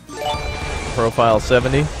 Profile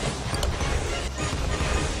 70.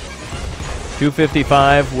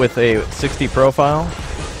 255 with a 60 profile.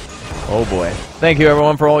 Oh boy. Thank you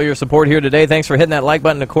everyone for all your support here today. Thanks for hitting that like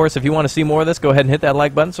button. Of course, if you want to see more of this, go ahead and hit that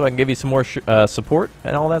like button so I can give you some more support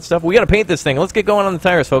and all that stuff. We got to paint this thing. Let's get going on the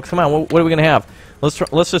tires, folks. Come on, what are we going to have?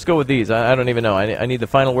 Let's just go with these. I don't even know. I need the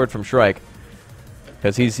final word from Shrike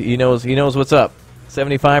because he knows what's up.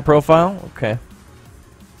 75 profile. Okay.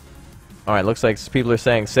 All right. Looks like people are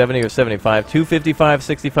saying 70 or 75. 255,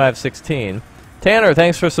 65, 16. Tanner,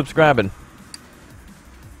 thanks for subscribing.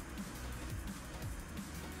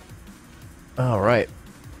 All right.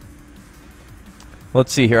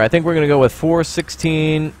 Let's see here. I think we're going to go with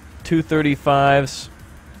 416, 235s,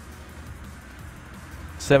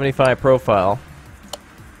 75 profile.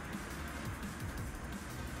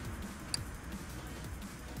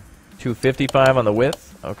 $255 on the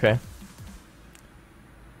width. Okay.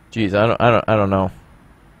 Geez, I don't know.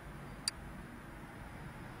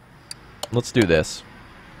 Let's do this.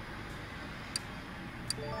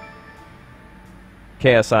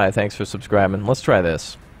 KSI, thanks for subscribing. Let's try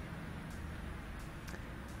this.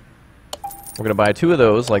 We're gonna buy 2 of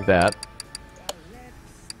those like that.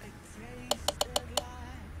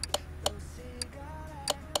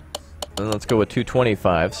 And let's go with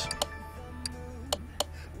 225s.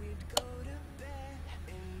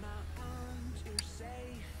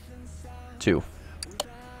 2.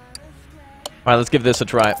 Alright, let's give this a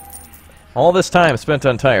try. All this time spent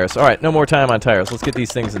on tires. Alright, no more time on tires. Let's get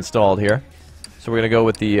these things installed here. So we're going to go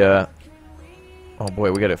with the... oh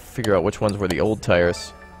boy, we got to figure out which ones were the old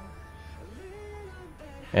tires.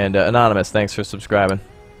 And Anonymous, thanks for subscribing.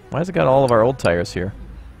 Why has it got all of our old tires here?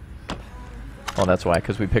 Oh, that's why,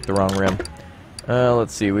 because we picked the wrong rim.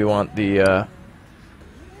 Let's see, we want the...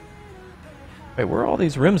 Wait, where are all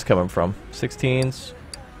these rims coming from? 16s.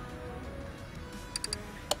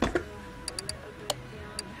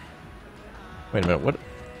 Wait a minute, what?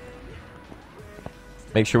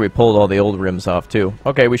 Make sure we pulled all the old rims off, too.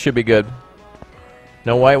 Okay, we should be good.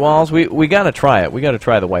 No white walls? We gotta try it. We gotta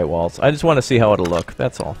try the white walls. I just want to see how it'll look,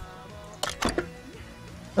 that's all.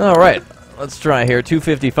 Alright, let's try here.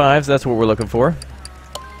 255s, that's what we're looking for.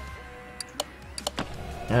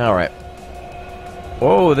 Alright.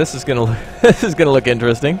 Whoa, this is gonna this is gonna look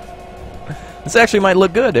interesting. This actually might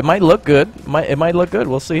look good. It might look good. It might look good.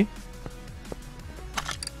 We'll see.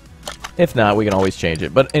 If not, we can always change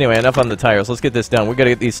it. But anyway, enough on the tires. Let's get this done. We gotta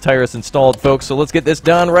get these tires installed, folks. So let's get this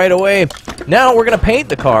done right away. Now we're gonna paint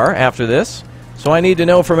the car after this. So I need to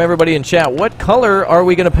know from everybody in chat, what color are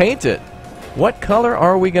we gonna paint it? What color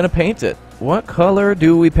are we gonna paint it? What color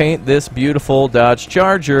do we paint this beautiful Dodge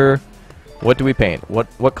Charger? What do we paint?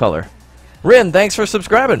 What color? Rin, thanks for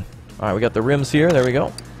subscribing. Alright, we got the rims here. There we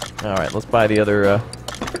go. Alright, let's buy the other,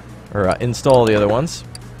 install the other ones.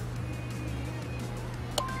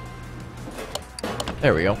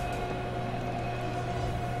 There we go.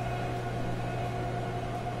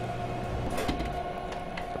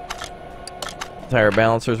 Tire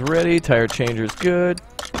balancer's ready. Tire changer's good.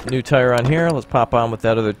 New tire on here. Let's pop on with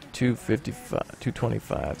that other 255,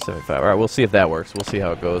 225, 75. Alright, we'll see if that works. We'll see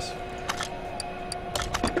how it goes.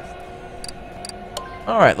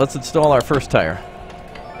 Alright, let's install our first tire.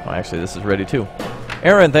 Oh, actually, this is ready too.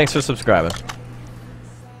 Aaron, thanks for subscribing.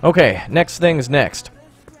 Okay, next thing's next.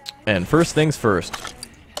 And first things first.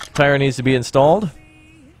 Tire needs to be installed.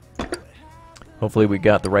 Hopefully we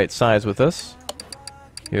got the right size with us.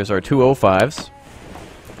 Here's our 205s.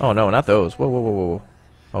 Oh no, not those. Whoa, whoa, whoa, whoa.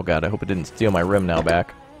 Oh god, I hope it didn't steal my rim now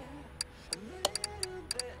back.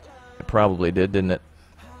 It probably did, didn't it?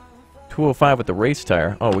 205 with the race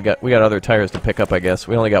tire. Oh, we got other tires to pick up, I guess.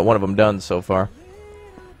 We only got one of them done so far.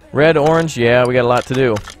 Red, orange, yeah, we got a lot to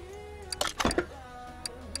do.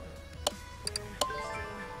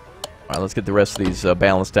 Alright, let's get the rest of these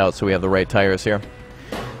balanced out so we have the right tires here.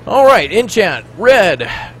 Alright, in chat,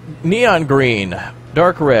 red, neon green,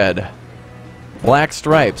 dark red, black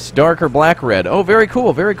stripes, darker black red. Oh, very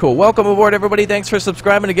cool, very cool. Welcome aboard, everybody. Thanks for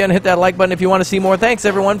subscribing. Again, hit that like button if you want to see more. Thanks,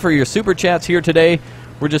 everyone, for your super chats here today.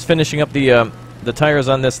 We're just finishing up the tires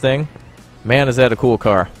on this thing. Man, is that a cool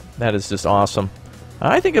car. That is just awesome.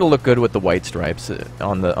 I think it'll look good with the white stripes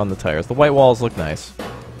on the tires. The white walls look nice.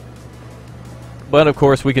 But, of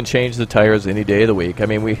course, we can change the tires any day of the week. I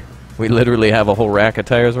mean, we literally have a whole rack of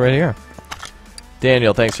tires right here.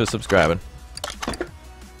 Daniel, thanks for subscribing.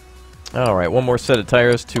 Alright, one more set of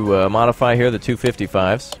tires to modify here, the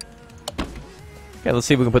 255s. Okay, let's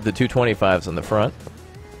see if we can put the 225s on the front.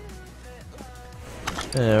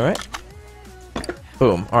 Alright.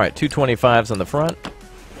 Boom. Alright, 225s on the front.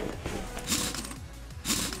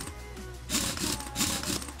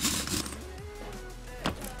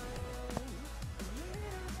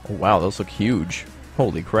 Oh, wow, those look huge.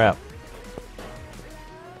 Holy crap.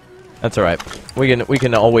 That's alright. We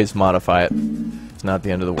can always modify it. It's not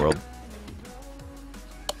the end of the world.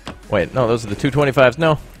 Wait, no, those are the 225s.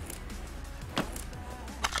 No.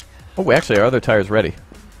 Oh, actually, our other tire's ready.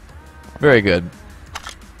 Very good.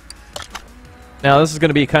 Now, this is going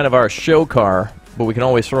to be kind of our show car, but we can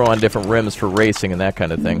always throw on different rims for racing and that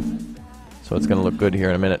kind of thing. So it's going to look good here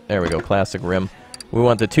in a minute. There we go, classic rim. We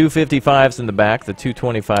want the 255s in the back, the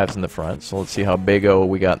 225s in the front. So let's see how big O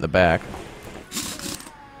we got in the back.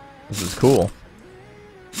 This is cool.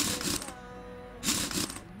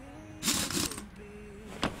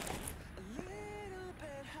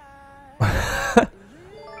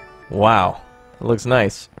 Wow, it looks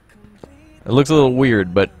nice. It looks a little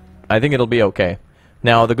weird, but I think it'll be okay.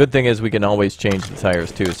 Now, the good thing is we can always change the tires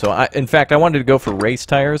too. So, in fact, I wanted to go for race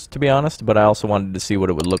tires, to be honest, but I also wanted to see what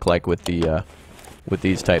it would look like with the with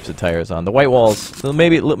these types of tires on. The white walls,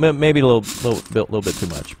 maybe a little bit too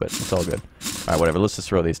much, but it's all good. All right, whatever. Let's just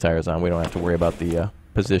throw these tires on. We don't have to worry about the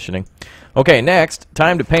positioning. Okay, next,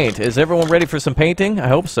 time to paint. Is everyone ready for some painting? I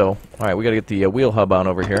hope so. All right, we got to get the wheel hub on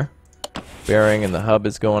over here. Bearing and the hub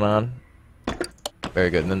is going on. Very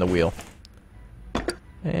good, and then the wheel.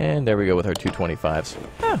 And there we go with our 225s.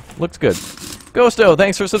 Ah, looks good. Ghosto,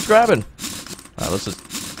 thanks for subscribing. All right, let's just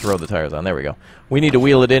throw the tires on. There we go. We need to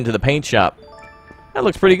wheel it into the paint shop. That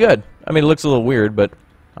looks pretty good. I mean, it looks a little weird, but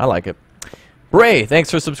I like it. Ray, thanks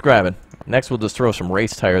for subscribing. Next, we'll just throw some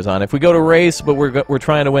race tires on. If we go to race, but we're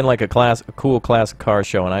trying to win like a cool classic car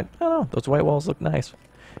show, and I don't know, those white walls look nice.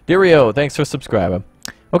 Dirio, thanks for subscribing.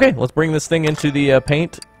 Okay, let's bring this thing into the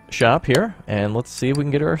paint shop here, and let's see if we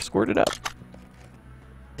can get her squirted up.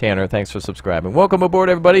 Tanner, thanks for subscribing. Welcome aboard,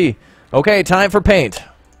 everybody. Okay, time for paint.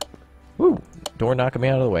 Woo, door knocking me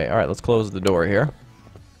out of the way. All right, let's close the door here.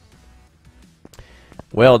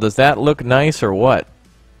 Well, does that look nice or what?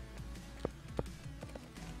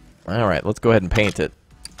 All right, let's go ahead and paint it.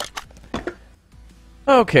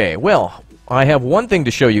 Okay, well, I have one thing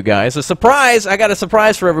to show you guys. A surprise! I got a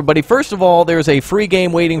surprise for everybody. First of all, there's a free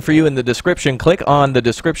game waiting for you in the description. Click on the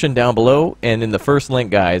description down below, and in the first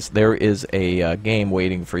link, guys, there is a game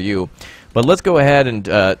waiting for you. But let's go ahead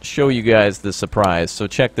and show you guys the surprise. So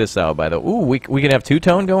check this out, by the way. Ooh, we can have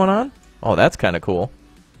two-tone going on? Oh, that's kind of cool.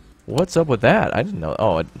 What's up with that? I didn't know.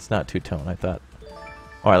 Oh, it's not two-tone, I thought.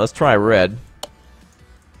 All right, let's try red.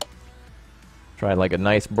 Try like a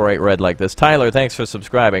nice bright red like this. Tyler, thanks for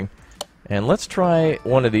subscribing. And let's try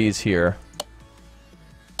one of these here.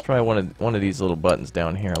 Try one of these little buttons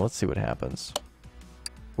down here. Let's see what happens.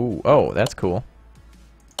 Ooh, oh, that's cool.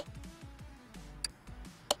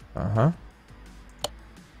 Uh-huh.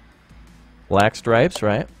 Black stripes,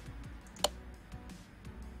 right?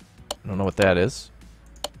 I don't know what that is.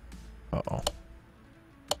 Uh-oh.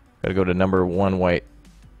 Gotta go to number 1 white.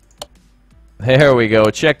 There we go.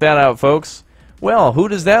 Check that out, folks. Well, who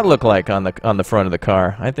does that look like on the front of the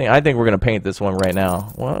car? I think we're gonna paint this one right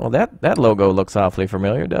now. Well, that logo looks awfully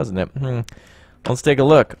familiar, doesn't it? Let's take a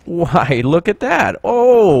look. Why, look at that!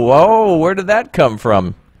 Oh, where did that come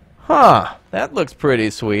from? Huh? That looks pretty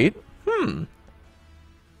sweet.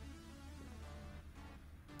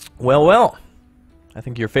 Well. I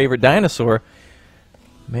think your favorite dinosaur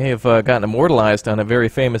may have gotten immortalized on a very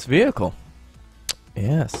famous vehicle.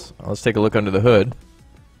 Yes. Let's take a look under the hood.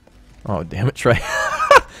 Oh, damn it, Shrike.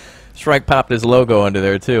 Shrike popped his logo under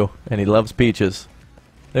there, too. And he loves peaches.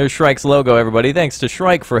 There's Shrike's logo, everybody. Thanks to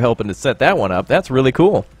Shrike for helping to set that one up. That's really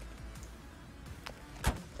cool.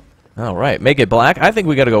 All right, make it black. I think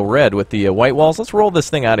we got to go red with the white walls. Let's roll this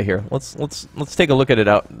thing out of here. Let's take a look at it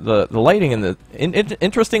out. The lighting in the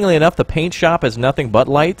interestingly enough, the paint shop has nothing but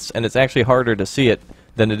lights, and it's actually harder to see it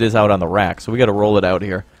than it is out on the rack. So we got to roll it out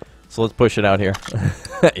here. So let's push it out here.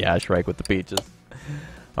 Yeah, Shrike with the peaches.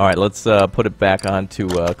 All right, let's put it back onto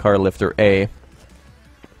car lifter A.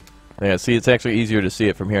 Yeah, see, it's actually easier to see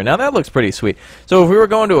it from here. Now, that looks pretty sweet. So if we were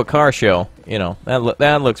going to a car show, you know,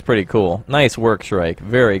 that looks pretty cool. Nice work, Shrike.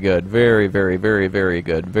 Very good. Very, very, very, very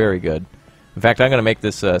good. Very good. In fact, I'm going to make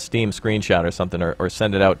this Steam screenshot or something, or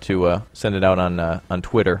send it out to on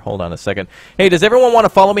Twitter. Hold on a second. Hey, does everyone want to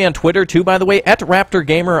follow me on Twitter too? By the way, at Raptor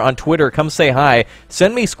Gamer on Twitter. Come say hi.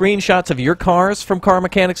 Send me screenshots of your cars from Car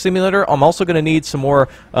Mechanic Simulator. I'm also going to need some more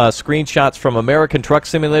screenshots from American Truck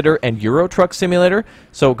Simulator and Euro Truck Simulator.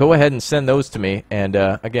 So go ahead and send those to me. And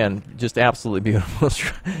again, just absolutely beautiful.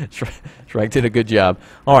 Shrike did a good job.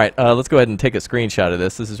 All right, let's go ahead and take a screenshot of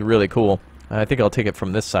this. This is really cool. I think I'll take it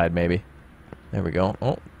from this side maybe. There we go.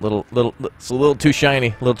 Oh, it's a little too shiny,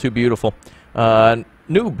 a little too beautiful.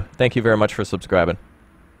 Noob, thank you very much for subscribing.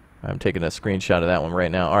 I'm taking a screenshot of that one right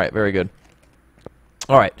now. All right, very good.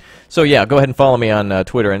 All right, so yeah, go ahead and follow me on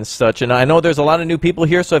Twitter and such. And I know there's a lot of new people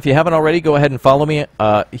here, so if you haven't already, go ahead and follow me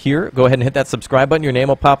here. Go ahead and hit that subscribe button. Your name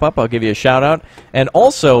will pop up. I'll give you a shout out. And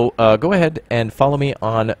also, go ahead and follow me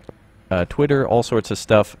on Twitter, all sorts of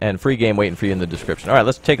stuff, and free game waiting for you in the description. All right,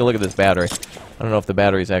 let's take a look at this battery. I don't know if the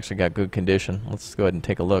battery's actually got good condition. Let's go ahead and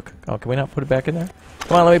take a look. Oh, can we not put it back in there?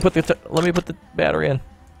 Come on, let me put the battery in.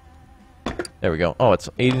 There we go. Oh, it's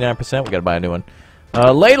 89%. We got to buy a new one.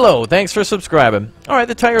 Laylo, thanks for subscribing. All right,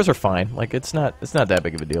 the tires are fine. Like it's not that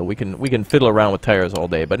big of a deal. We can fiddle around with tires all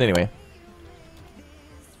day. But anyway.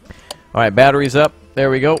 All right, battery's up. There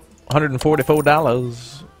we go.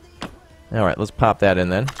 $144. All right, let's pop that in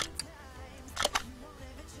then.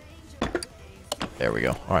 There we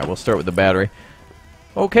go. All right, we'll start with the battery.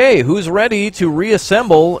 Okay, who's ready to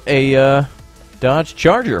reassemble a Dodge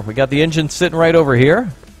Charger? We got the engine sitting right over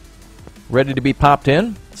here, ready to be popped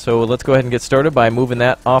in. So let's go ahead and get started by moving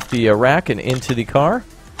that off the rack and into the car.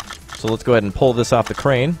 So let's go ahead and pull this off the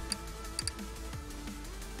crane.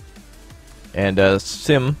 And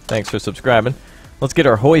Sim, thanks for subscribing. Let's get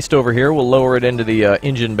our hoist over here. We'll lower it into the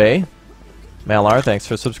engine bay. Malar, thanks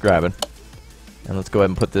for subscribing. And let's go ahead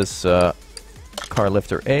and put this car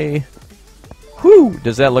lifter A. Whoo!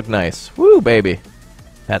 Does that look nice? Woo, baby.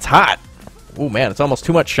 That's hot. Ooh, man, it's almost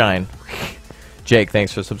too much shine. Jake,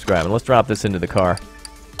 thanks for subscribing. Let's drop this into the car.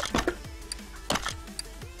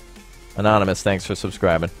 Anonymous, thanks for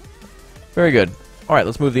subscribing. Very good. All right,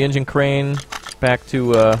 let's move the engine crane back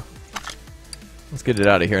to... let's get it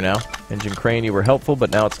out of here now. Engine crane, you were helpful, but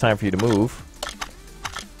now it's time for you to move.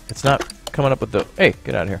 It's not coming up with the... Hey,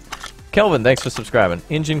 get out of here. Kelvin, thanks for subscribing.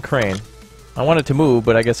 Engine crane. I want it to move,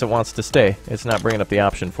 but I guess it wants to stay. It's not bringing up the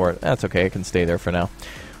option for it. That's okay. It can stay there for now.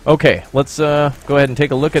 Okay, let's go ahead and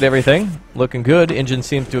take a look at everything. Looking good. Engine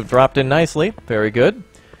seems to have dropped in nicely. Very good.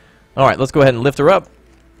 All right, let's go ahead and lift her up.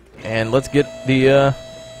 And let's get the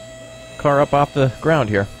car up off the ground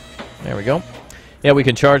here. There we go. Yeah, we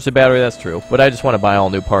can charge the battery, that's true. But I just want to buy all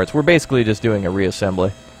new parts. We're basically just doing a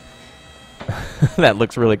reassembly. That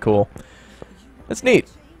looks really cool. That's neat.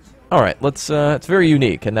 All right, let's. It's very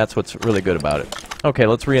unique, and that's what's really good about it. Okay,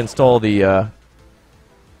 let's reinstall the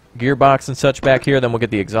gearbox and such back here. Then we'll get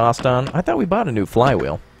the exhaust on. I thought we bought a new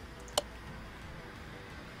flywheel.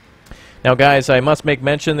 Now, guys, I must make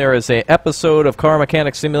mention there is an episode of Car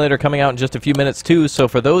Mechanic Simulator coming out in just a few minutes too. So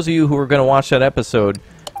for those of you who are going to watch that episode,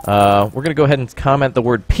 we're going to go ahead and comment the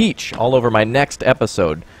word peach all over my next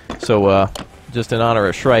episode. So just in honor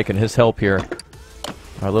of Shrike and his help here,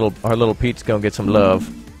 our little Pete's gonna get some love.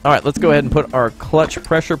 All right, let's go ahead and put our clutch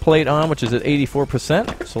pressure plate on, which is at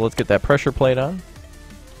 84%. So let's get that pressure plate on.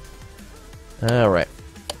 All right,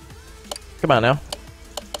 come on now.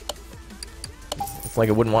 It's like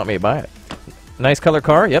it wouldn't want me to buy it. Nice color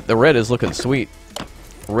car. Yep, the red is looking sweet.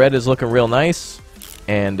 Red is looking real nice,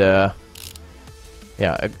 and yeah,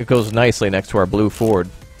 it goes nicely next to our blue Ford.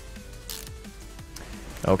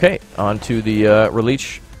 Okay, on to the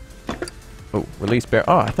release. Oh, release bear.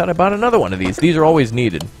 Oh, I thought I bought another one of these. These are always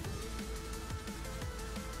needed.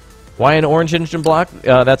 Why an orange engine block?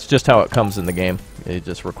 That's just how it comes in the game. It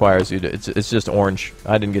just requires you to. It's just orange.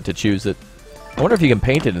 I didn't get to choose it. I wonder if you can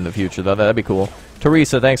paint it in the future, though. That'd be cool.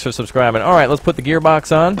 Teresa, thanks for subscribing. All right, let's put the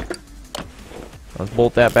gearbox on. Let's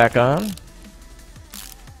bolt that back on.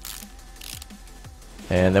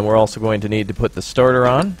 And then we're also going to need to put the starter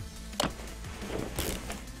on.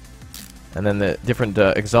 And then the different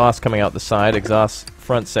exhaust coming out the side, exhaust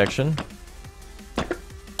front section.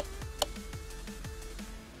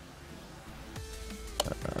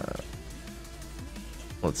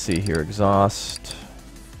 Let's see here, exhaust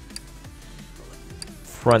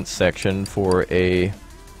front section for a...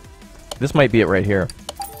 This might be it right here.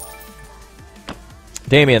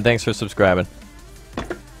 Damien, thanks for subscribing.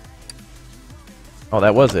 Oh,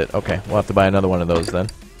 that was it. Okay, we'll have to buy another one of those then.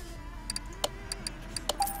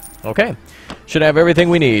 Okay, should have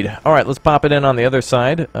everything we need. All right, let's pop it in on the other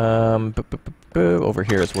side. Over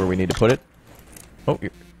here is where we need to put it. Oh,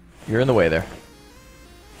 you're in the way there.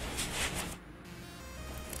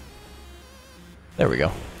 There we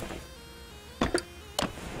go.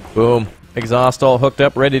 Boom. Exhaust all hooked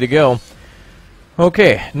up, ready to go.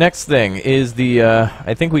 Okay, next thing is the,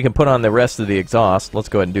 I think we can put on the rest of the exhaust. Let's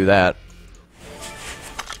go ahead and do that.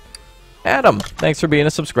 Adam, thanks for being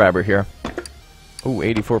a subscriber here. Ooh,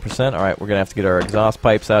 84%. All right, we're going to have to get our exhaust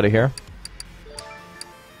pipes out of here.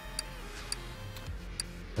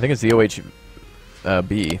 I think it's the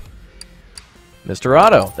OHB. Mr.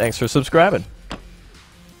 Otto, thanks for subscribing.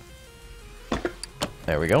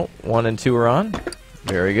 There we go. 1 and 2 are on.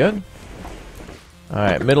 Very good. All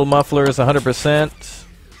right, middle muffler is 100%.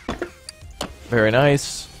 Very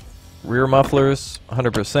nice. Rear mufflers,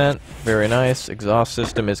 100%. Very nice. Exhaust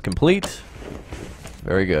system is complete.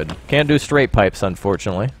 Very good. Can't do straight pipes,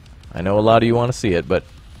 unfortunately. I know a lot of you want to see it, but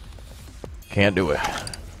can't do it.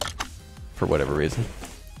 For whatever reason.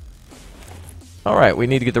 Alright, we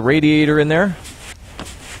need to get the radiator in there.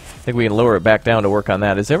 I think we can lower it back down to work on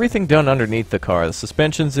that. Is everything done underneath the car? The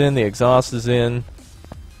suspension's in, the exhaust is in.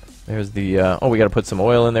 There's the, oh, we got to put some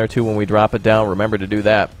oil in there too when we drop it down. Remember to do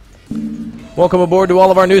that. Welcome aboard to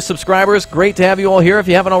all of our new subscribers. Great to have you all here. If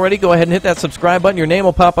you haven't already, go ahead and hit that subscribe button. Your name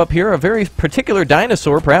will pop up here. A very particular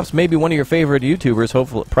dinosaur, perhaps maybe one of your favorite YouTubers.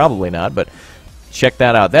 Hopefully, probably not, but check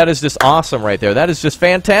that out. That is just awesome right there. That is just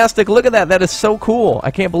fantastic. Look at that. That is so cool.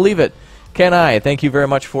 I can't believe it. Ken I, thank you very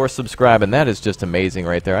much for subscribing. That is just amazing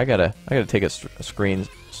right there. I gotta take a screenshot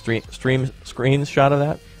of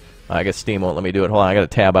that. I guess Steam won't let me do it. Hold on, I gotta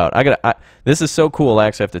tab out. This is so cool. I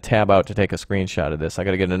actually have to tab out to take a screenshot of this. I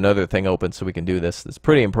gotta get another thing open so we can do this. It's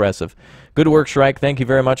pretty impressive. Good work, Shrike. Thank you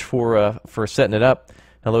very much for setting it up.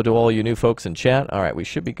 Hello to all you new folks in chat. All right, we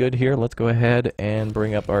should be good here. Let's go ahead and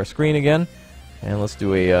bring up our screen again, and let's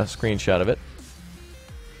do a screenshot of it.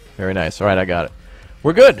 Very nice. All right, I got it.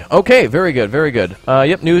 We're good. Okay, very good, very good.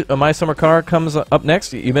 Yep, new My Summer Car comes up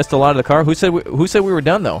next. You missed a lot of the car. Who said we were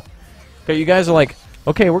done though? Okay, you guys are like,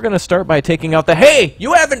 okay, we're gonna start by taking out the. Hey,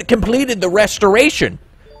 you haven't completed the restoration.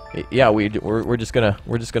 Yeah, we're just gonna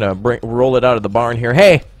roll it out of the barn here.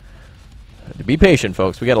 Hey, be patient,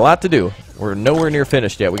 folks. We got a lot to do. We're nowhere near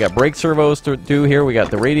finished yet. We got brake servos to do here. We got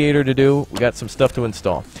the radiator to do. We got some stuff to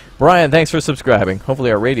install. Brian, thanks for subscribing. Hopefully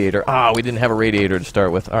our radiator. Ah, we didn't have a radiator to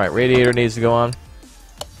start with. All right, radiator needs to go on.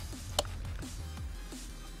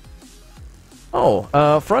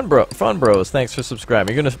 Oh, Fun Bros, thanks for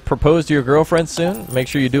subscribing. You're going to propose to your girlfriend soon? Make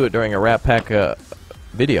sure you do it during a Rat Pack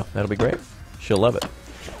video. That'll be great. She'll love it.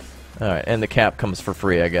 Alright, and the cap comes for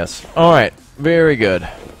free, I guess. Alright, very good.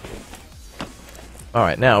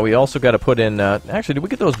 Alright, now we also got to put in... actually, did we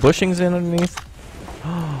get those bushings in underneath?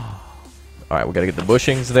 Alright, we got to get the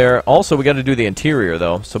bushings there. Also, we got to do the interior,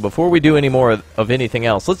 though. So before we do any more of anything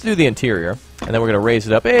else, let's do the interior. And then we're going to raise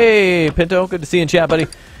it up. Hey, Pinto, good to see you in chat, buddy.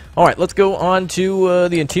 Alright, let's go on to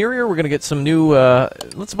the interior. We're going to get some new...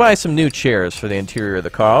 let's buy some new chairs for the interior of the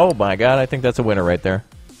car. Oh, my God, I think that's a winner right there.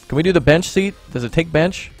 Can we do the bench seat? Does it take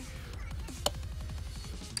bench?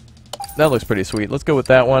 That looks pretty sweet. Let's go with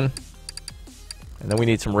that one. And then we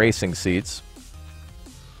need some racing seats.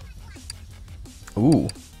 Ooh.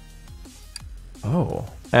 Oh.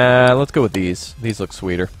 Let's go with these. These look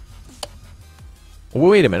sweeter.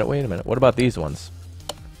 Wait a minute, wait a minute. What about these ones?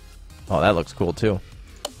 Oh, that looks cool, too.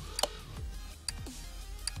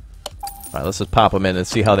 Alright, let's just pop them in and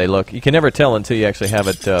see how they look. You can never tell until you actually have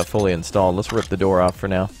it fully installed. Let's rip the door off for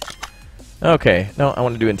now. Okay. No, I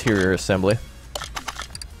want to do interior assembly.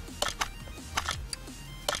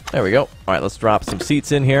 There we go. Alright, let's drop some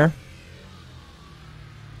seats in here.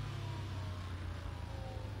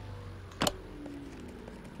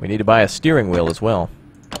 We need to buy a steering wheel as well.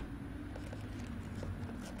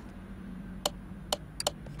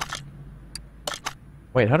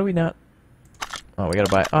 Wait, how do we not... Oh, we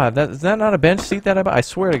gotta buy... Ah, is that not a bench seat that I buy? I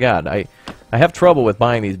swear to God, I have trouble with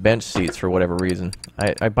buying these bench seats for whatever reason.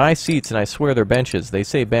 I buy seats and I swear they're benches. They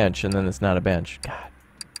say bench and then it's not a bench. God.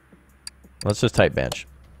 Let's just type bench.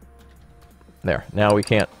 There. Now we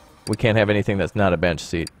can't have anything that's not a bench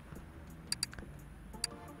seat.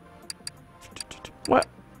 What?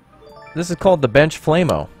 This is called the bench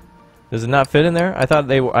Flamo. Does it not fit in there? I thought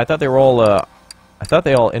they were all I thought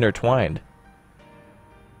they all intertwined.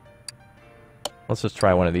 Let's just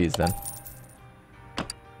try one of these then.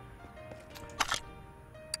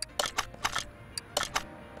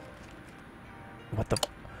 What the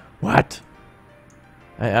what?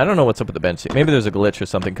 I don't know what's up with the bench seat. Maybe there's a glitch or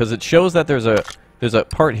something, because it shows that there's a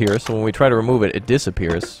part here, so when we try to remove it, it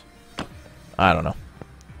disappears. I don't know.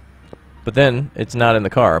 But then, it's not in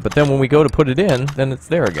the car. But then when we go to put it in, then it's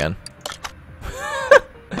there again.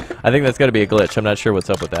 I think that's got to be a glitch. I'm not sure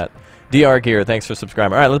what's up with that. DR Gear, thanks for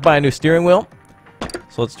subscribing. Alright, let's buy a new steering wheel.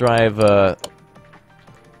 So let's drive, let's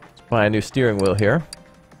buy a new steering wheel here.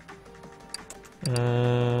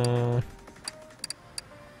 That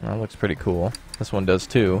looks pretty cool. This one does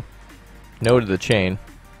too. No to the chain.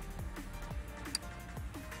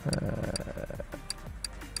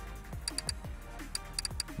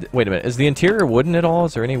 Wait a minute. Is the interior wooden at all?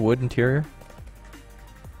 Is there any wood interior?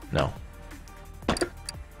 No.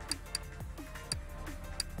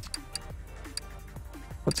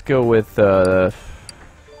 Let's go with, let's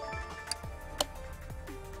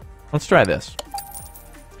try this.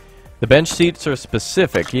 The bench seats are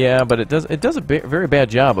specific, yeah, but it does a very bad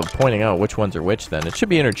job of pointing out which ones are which. Then it should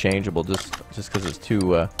be interchangeable, just because it's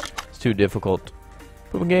too difficult.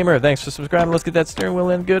 Poopin' Gamer, thanks for subscribing. Let's get that steering wheel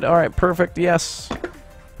in. Good. All right, perfect. Yes,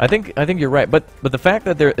 I think you're right. But the fact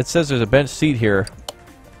that it says there's a bench seat here,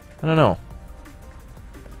 I don't know.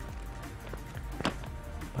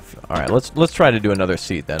 All right, let's try to do another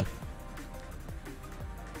seat then.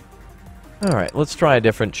 All right, let's try a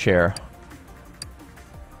different chair.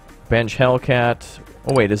 Bench Hellcat.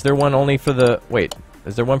 Oh wait, is there one only for the... Wait,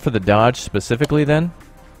 is there one for the Dodge specifically then?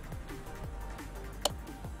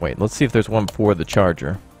 Wait, let's see if there's one for the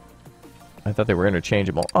Charger. I thought they were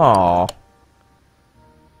interchangeable. Aww.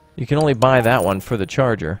 You can only buy that one for the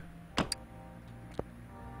Charger.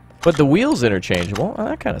 But the wheel's interchangeable. Oh,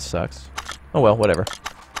 that kind of sucks. Oh well, whatever.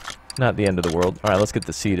 Not the end of the world. Alright, let's get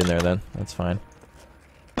the seat in there then. That's fine.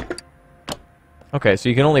 Okay, so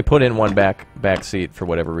you can only put in one back seat for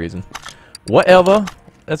whatever reason. Whatever.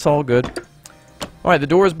 That's all good. Alright, the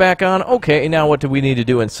door's back on. Okay, now what do we need to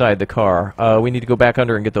do inside the car? We need to go back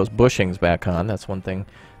under and get those bushings back on. That's one thing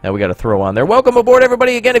that we got to throw on there. Welcome aboard,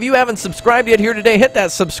 everybody. Again, if you haven't subscribed yet here today, hit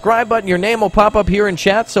that subscribe button. Your name will pop up here in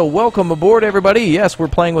chat, so welcome aboard, everybody. Yes, we're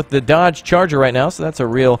playing with the Dodge Charger right now, so that's a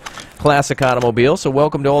real classic automobile. So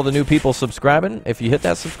welcome to all the new people subscribing. If you hit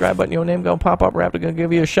that subscribe button, your name going to pop up. Raptor going to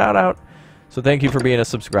give you a shout-out. So thank you for being a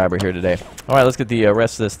subscriber here today. All right, let's get the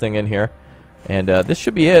rest of this thing in here. And this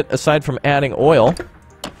should be it, aside from adding oil.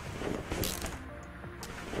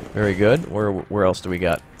 Very good. Where else do we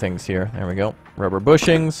got things here? There we go. Rubber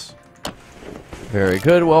bushings. Very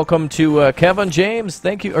good. Welcome to Kevin James.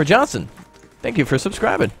 Thank you. Or Johnson. Thank you for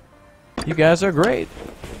subscribing. You guys are great.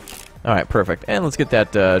 All right, perfect. And let's get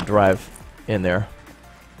that drive in there.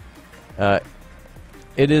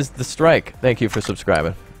 It is the strike. Thank you for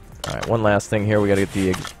subscribing. All right, one last thing here. We got to get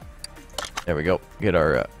the... There we go. Get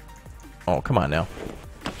our... oh, come on now.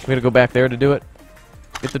 We got to go back there to do it.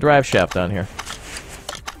 Get the drive shaft on here.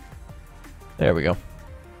 There we go.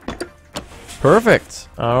 Perfect.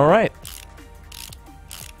 All right.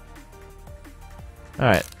 All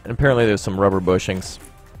right. And apparently there's some rubber bushings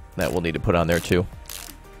that we'll need to put on there too.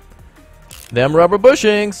 Them rubber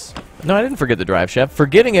bushings. No, I didn't forget the drive shaft.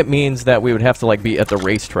 Forgetting it means that we would have to like be at the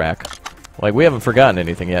racetrack. Like we haven't forgotten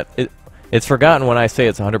anything yet. It's forgotten when I say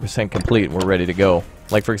it's 100% complete and we're ready to go.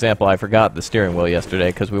 Like for example, I forgot the steering wheel yesterday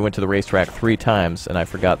because we went to the racetrack 3 times and I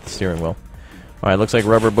forgot the steering wheel. All right, looks like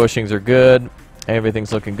rubber bushings are good.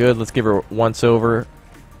 Everything's looking good. Let's give her once over.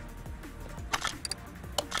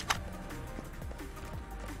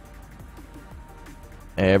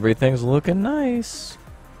 Everything's looking nice.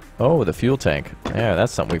 Oh, the fuel tank. Yeah,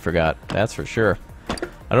 that's something we forgot. That's for sure.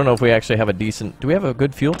 I don't know if we actually have a decent... Do we have a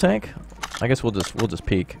good fuel tank? I guess we'll just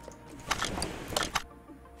peek.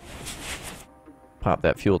 Pop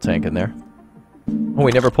that fuel tank in there. Oh,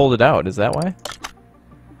 we never pulled it out. Is that why?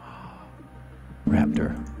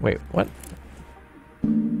 Raptor. Wait, what?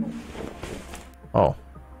 Oh.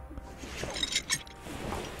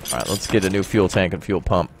 Alright, let's get a new fuel tank and fuel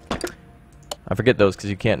pump. I forget those because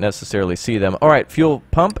you can't necessarily see them. Alright, fuel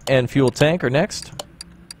pump and fuel tank are next.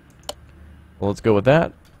 Well, let's go with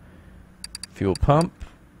that. Fuel pump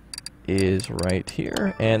is right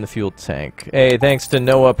here. And the fuel tank. Hey, thanks to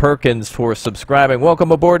Noah Perkins for subscribing.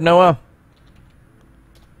 Welcome aboard, Noah.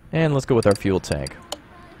 And let's go with our fuel tank.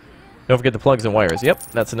 Don't forget the plugs and wires.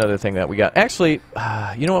 Yep, that's another thing that we got. Actually,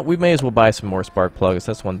 you know what? We may as well buy some more spark plugs.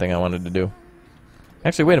 That's one thing I wanted to do.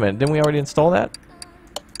 Actually, wait a minute. Didn't we already install that?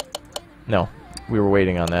 No, we were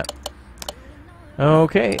waiting on that.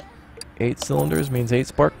 Okay, 8 cylinders means 8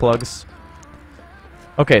 spark plugs.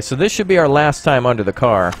 Okay, so this should be our last time under the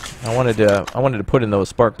car. I wanted to put in those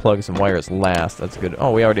spark plugs and wires last. That's good.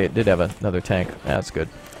 Oh, we already did have another tank. That's good.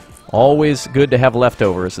 Always good to have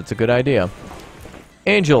leftovers. It's a good idea.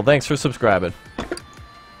 Angel, thanks for subscribing.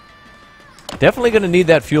 Definitely going to need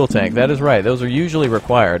that fuel tank. That is right. Those are usually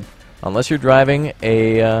required. Unless you're driving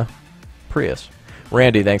a Prius.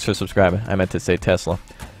 Randy, thanks for subscribing. I meant to say Tesla.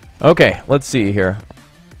 Okay, let's see here.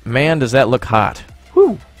 Man, does that look hot.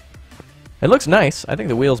 Whew. It looks nice. I think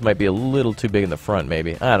the wheels might be a little too big in the front,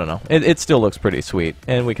 maybe. I don't know. It still looks pretty sweet.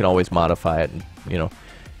 And we can always modify it and, you know,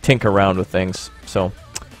 tinker around with things. So,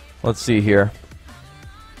 let's see here.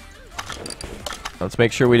 Let's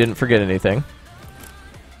make sure we didn't forget anything.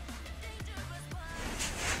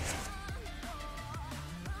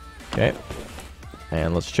 Okay.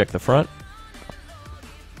 And let's check the front.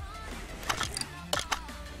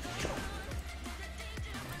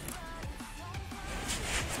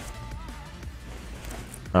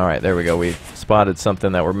 Alright, there we go. We spotted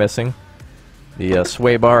something that we're missing. The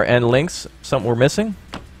sway bar end links. Something we're missing.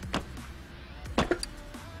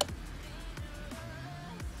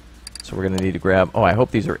 So we're going to need to grab... Oh, I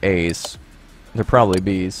hope these are A's. They're probably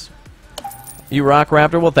B's. You rock,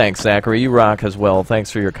 Raptor? Well, thanks, Zachary. You rock as well. Thanks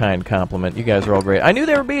for your kind compliment. You guys are all great. I knew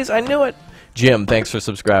they were B's. I knew it. Jim, thanks for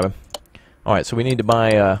subscribing. Alright, so we need to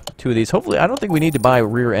buy 2 of these. Hopefully, I don't think we need to buy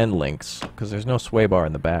rear end links, because there's no sway bar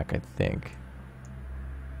in the back, I think.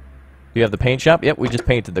 Do you have the paint shop? Yep, we just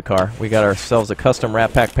painted the car. We got ourselves a custom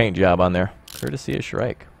Rat Pack paint job on there. Courtesy of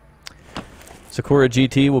Shrike. Sakura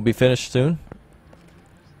GT will be finished soon.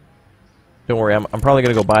 Don't worry, I'm probably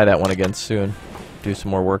going to go buy that one again soon. Do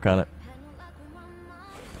some more work on it.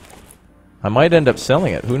 I might end up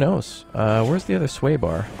selling it. Who knows? Where's the other sway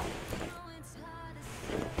bar?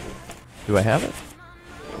 Do I have it?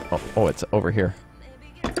 Oh, it's over here.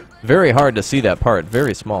 Very hard to see that part.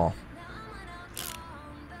 Very small.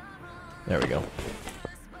 There we go.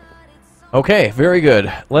 Okay, very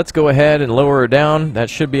good. Let's go ahead and lower her down. That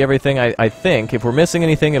should be everything, I think. If we're missing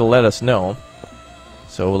anything, it'll let us know.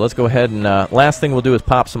 So let's go ahead and last thing we'll do is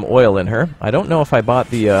pop some oil in her. I don't know if I bought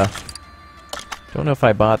the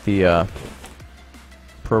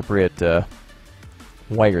appropriate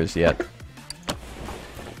wires yet.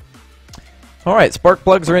 All right, spark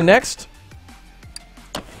plugs are in next.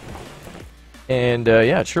 And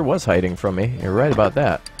yeah, it sure was hiding from me. You're right about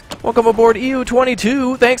that. Welcome aboard,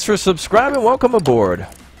 EU22. Thanks for subscribing. Welcome aboard.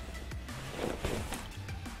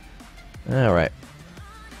 All right.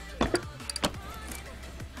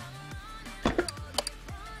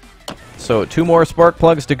 So 2 more spark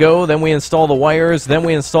plugs to go, then we install the wires, then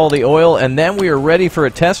we install the oil, and then we are ready for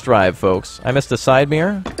a test drive, folks. I missed a side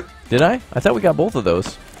mirror. Did I? I thought we got both of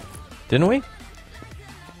those. Didn't we?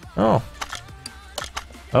 Oh.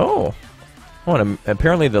 Oh. Oh, and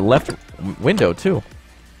apparently the left window, too.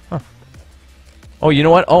 Huh. Oh, you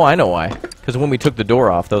know what? Oh, I know why. Because when we took the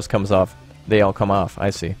door off, those comes off. They all come off. I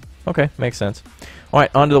see. Okay, makes sense. All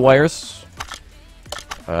right, onto the wires.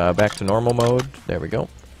 Back to normal mode. There we go.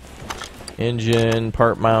 Engine,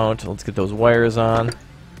 part mount. Let's get those wires on.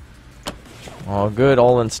 All good,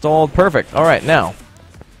 all installed. Perfect. All right, now.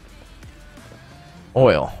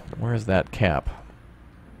 Oil. Where's that cap?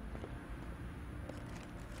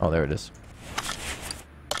 Oh, there it is.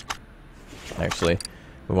 Actually,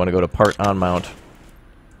 we want to go to part on mount.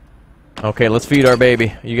 Okay, let's feed our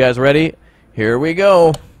baby. You guys ready? Here we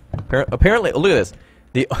go. Apparently, look at this.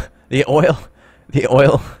 The oil.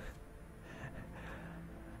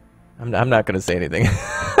 I'm not going to say anything.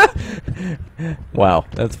 Wow,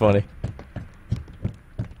 that's funny.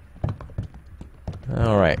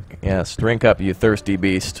 All right. Yes, drink up, you thirsty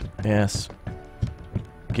beast. Yes.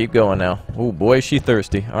 Keep going now. Oh boy, is she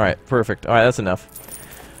thirsty. All right, perfect. All right, that's enough.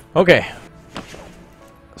 Okay.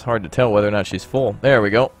 It's hard to tell whether or not she's full. There we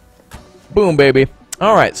go. Boom, baby.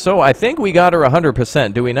 All right, so I think we got her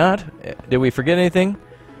 100%. Do we not? Did we forget anything?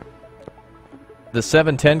 The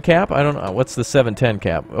 710 cap? I don't know. What's the 710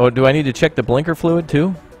 cap? Oh, do I need to check the blinker fluid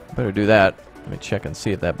too? Better do that. Let me check and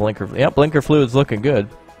see if that blinker... Yeah, blinker fluid's looking good.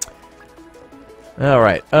 All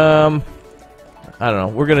right. I don't know.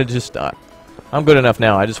 We're going to just... I'm good enough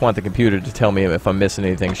now. I just want the computer to tell me if I'm missing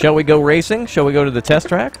anything. Shall we go racing? Shall we go to the test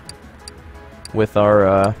track? With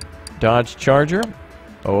our Dodge Charger?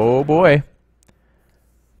 Oh boy.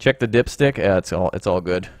 Check the dipstick. Yeah, it's all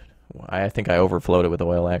good. I think I overflowed it with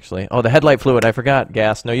oil actually. Oh, the headlight fluid, I forgot.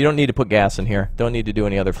 Gas. No, you don't need to put gas in here. Don't need to do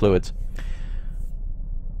any other fluids.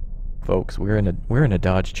 Folks, we're in a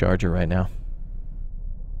Dodge Charger right now.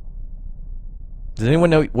 Does anyone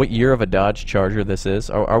know what year of a Dodge Charger this is?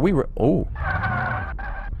 Are we oh,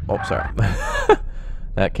 sorry.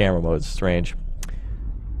 That camera mode is strange.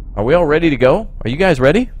 Are we all ready to go? Are you guys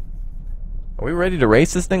ready? Are we ready to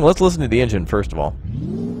race this thing? Let's listen to the engine first of all.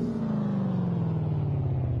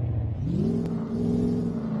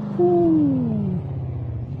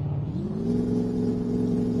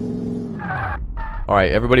 All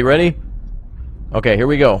right, everybody ready? Okay, here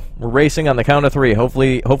we go. We're racing on the count of 3.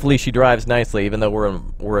 Hopefully she drives nicely, even though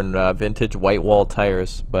we're in vintage white wall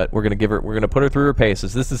tires. But we're gonna put her through her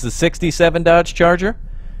paces. This is the '67 Dodge Charger.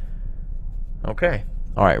 Okay.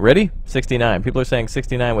 All right, ready? 69. People are saying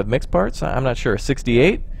 69 with mixed parts. I'm not sure.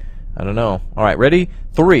 68? I don't know. All right, ready?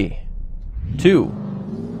 3, 2,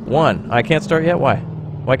 1. I can't start yet. Why?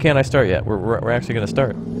 Why can't I start yet? We're actually gonna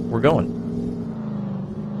start. We're going.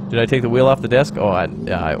 Did I take the wheel off the desk? Oh, I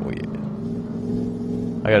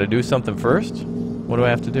got to do something first? What do I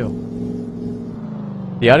have to do?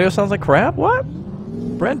 The audio sounds like crap? What?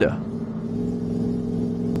 Brenda.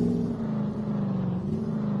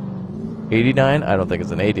 89? I don't think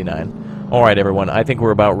it's an 89. Alright, everyone. I think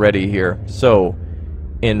we're about ready here. So,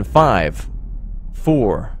 in 5,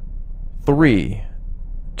 4, 3,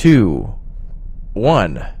 2,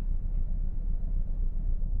 1.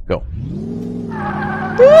 Go.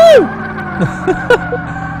 Woo!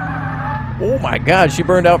 Oh my god, she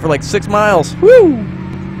burned out for like 6 miles. Woo!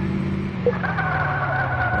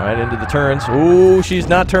 Right into the turns. Ooh, she's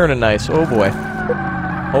not turning nice. Oh boy.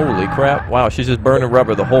 Holy crap. Wow, she's just burning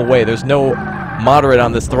rubber the whole way. There's no moderate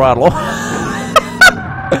on this throttle.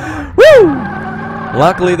 Woo!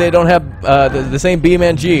 Luckily, they don't have the same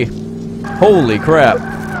BeamNG. Holy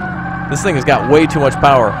crap. This thing has got way too much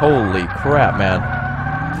power. Holy crap, man.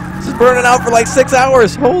 This is burning out for like 6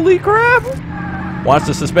 hours. Holy crap. Watch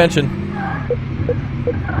the suspension.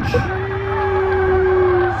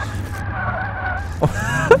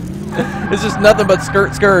 It's just nothing but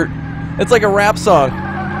skirt, skirt. It's like a rap song.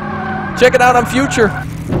 Check it out on Future.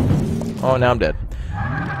 Oh, now I'm dead.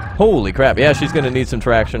 Holy crap. Yeah, she's going to need some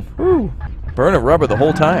traction. Woo. Burning rubber the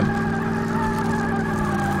whole time.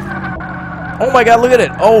 Oh my god, look at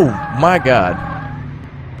it. Oh my god.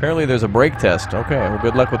 Apparently there's a brake test. Okay, well,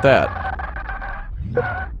 good luck with that.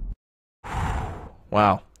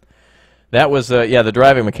 Wow. That was, yeah, the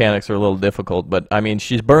driving mechanics are a little difficult, but, I mean,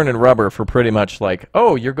 she's burning rubber for pretty much like,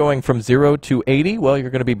 oh, you're going from 0 to 80? Well, you're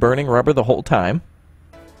going to be burning rubber the whole time.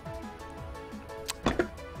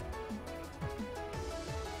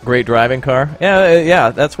 Great driving car.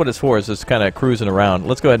 Yeah, that's what it's for, is just kind of cruising around.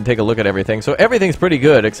 Let's go ahead and take a look at everything. So everything's pretty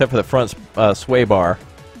good, except for the front sway bar,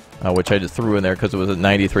 which I just threw in there because it was at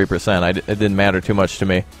 93%. It didn't matter too much to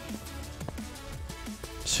me.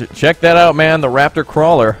 Check that out, man. The Raptor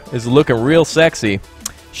crawler is looking real sexy.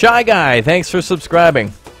 Shy Guy, thanks for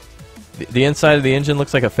subscribing. The inside of the engine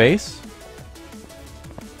looks like a face?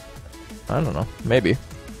 I don't know. Maybe.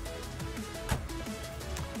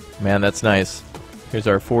 Man, that's nice. Here's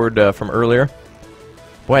our Ford from earlier.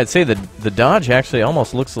 Boy, I'd say the Dodge actually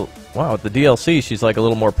almost looks... Wow, with the DLC, she's like a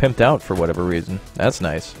little more pimped out for whatever reason. That's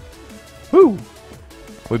nice. Woo!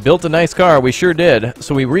 We built a nice car, we sure did.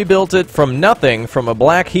 So we rebuilt it from nothing, from a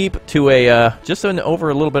black heap to a, just over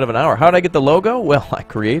a little bit of an hour. How did I get the logo? Well, I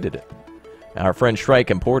created it. Our friend Shrike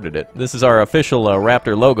imported it. This is our official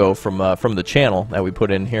Raptor logo from the channel that we put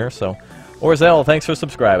in here. So, Orzel, thanks for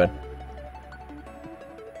subscribing.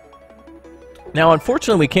 Now,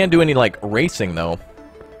 unfortunately, we can't do any like racing though.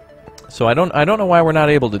 So I don't know why we're not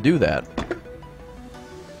able to do that.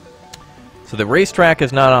 So the racetrack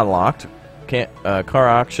is not unlocked. Can't car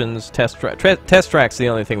auctions, test track's the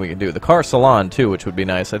only thing we can do. The car salon too, which would be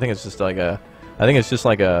nice. I think it's just like a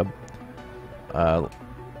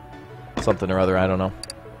something or other. I don't know.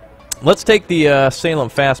 Let's take the Salem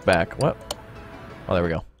Fastback. What? Oh, there we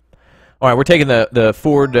go. All right, we're taking the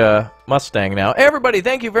Ford Mustang now. Everybody,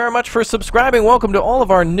 thank you very much for subscribing. Welcome to all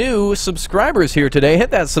of our new subscribers here today.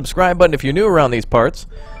 Hit that subscribe button if you're new around these parts.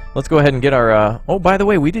 Let's go ahead and get our. Oh, by the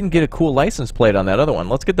way, we didn't get a cool license plate on that other one.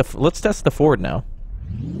 Let's test the Ford now.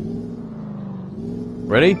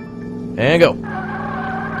 Ready? And go.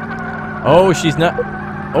 Oh, she's not.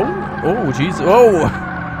 Oh, jeez. Oh.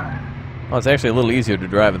 Oh, it's actually a little easier to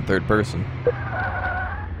drive in third person.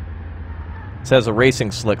 This has a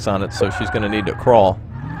racing slicks on it, so she's going to need to crawl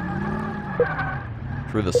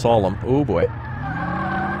through the solemn. Oh boy.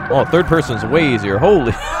 Oh, third person's way easier.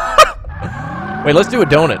 Holy. Wait, let's do a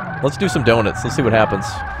donut. Let's do some donuts. Let's see what happens.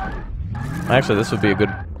 Actually, this would be a good...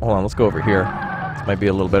 Hold on, let's go over here. This might be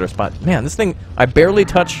a little better spot. Man, this thing... I barely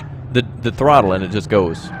touch the throttle and it just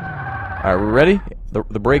goes. Alright, we ready?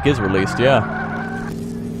 The brake is released, yeah.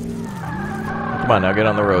 Come on now, get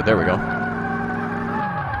on the road. There we go.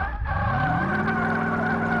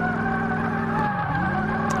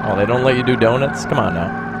 Oh, they don't let you do donuts? Come on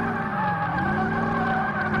now.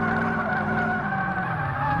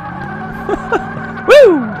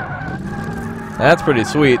 Woo! That's pretty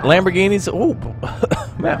sweet. Lamborghinis. Oh,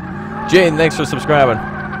 man. Jane, thanks for subscribing.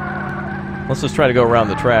 Let's just try to go around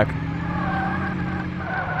the track.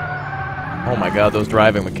 Oh my God, those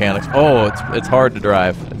driving mechanics. Oh, it's hard to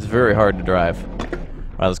drive. It's very hard to drive. All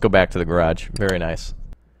right, let's go back to the garage. Very nice.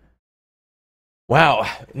 Wow,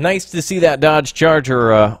 nice to see that Dodge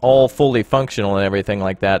Charger all fully functional and everything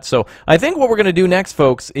like that. So I think what we're going to do next,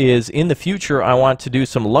 folks, is in the future I want to do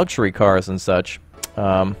some luxury cars and such.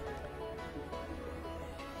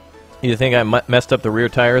 You think I messed up the rear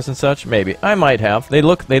tires and such? Maybe. I might have. They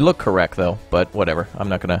look correct though, but whatever. I'm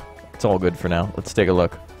not going to... It's all good for now. Let's take a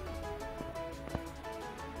look.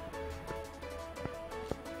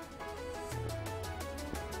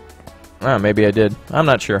 Maybe I did. I'm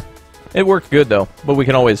not sure. It worked good though, but we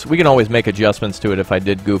can always make adjustments to it if I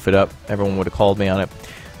did goof it up. Everyone would have called me on it.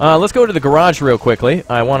 Let's go to the garage real quickly.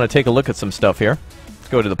 I want to take a look at some stuff here. Let's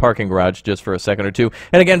go to the parking garage just for a second or two.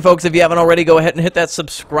 And again, folks, if you haven't already, go ahead and hit that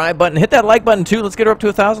subscribe button. Hit that like button too. Let's get her up to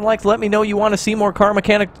 1,000 likes. Let me know you want to see more Car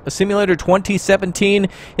Mechanic Simulator 2017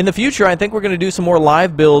 in the future. I think we're going to do some more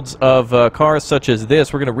live builds of cars such as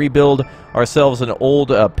this. We're going to rebuild ourselves an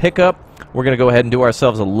old pickup. We're going to go ahead and do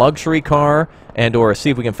ourselves a luxury car, and or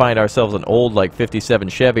see if we can find ourselves an old, like, 57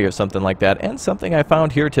 Chevy or something like that. And something I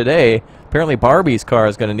found here today, apparently Barbie's car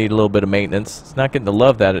is going to need a little bit of maintenance. It's not getting the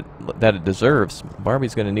love that it deserves.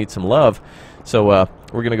 Barbie's going to need some love. So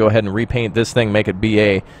we're going to go ahead and repaint this thing, make it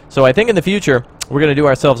BA. So I think in the future, we're going to do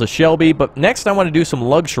ourselves a Shelby, but next I want to do some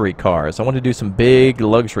luxury cars. I want to do some big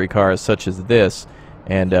luxury cars such as this,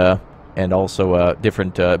 and also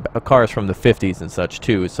different cars from the 50s and such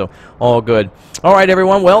too, so all good. Alright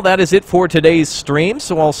everyone, well that is it for today's stream,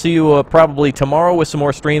 so I'll see you probably tomorrow with some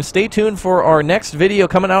more streams. Stay tuned for our next video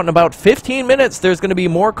coming out in about 15 minutes. There's going to be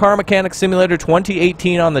more Car Mechanic Simulator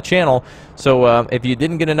 2018 on the channel, so if you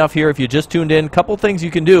didn't get enough here, if you just tuned in, couple things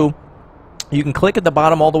you can do. You can click at the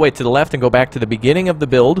bottom all the way to the left and go back to the beginning of the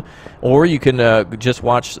build, or you can just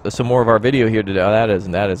watch some more of our video here today. Oh, that is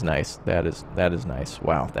nice. That is nice.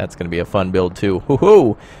 Wow, that's going to be a fun build too.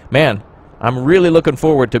 Woohoo! Man, I'm really looking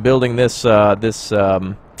forward to building this. I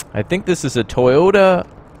think this is a Toyota.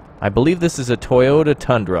 I believe this is a Toyota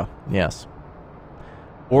Tundra. Yes.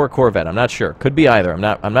 Or a Corvette. I'm not sure. Could be either. I'm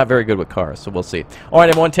not very good with cars, so we'll see. All right,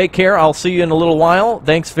 everyone, take care. I'll see you in a little while.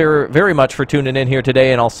 Thanks very much for tuning in here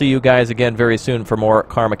today, and I'll see you guys again very soon for more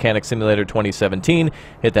Car Mechanic Simulator 2017.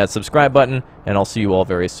 Hit that subscribe button, and I'll see you all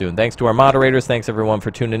very soon. Thanks to our moderators. Thanks, everyone,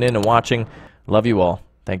 for tuning in and watching. Love you all.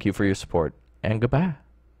 Thank you for your support, and goodbye.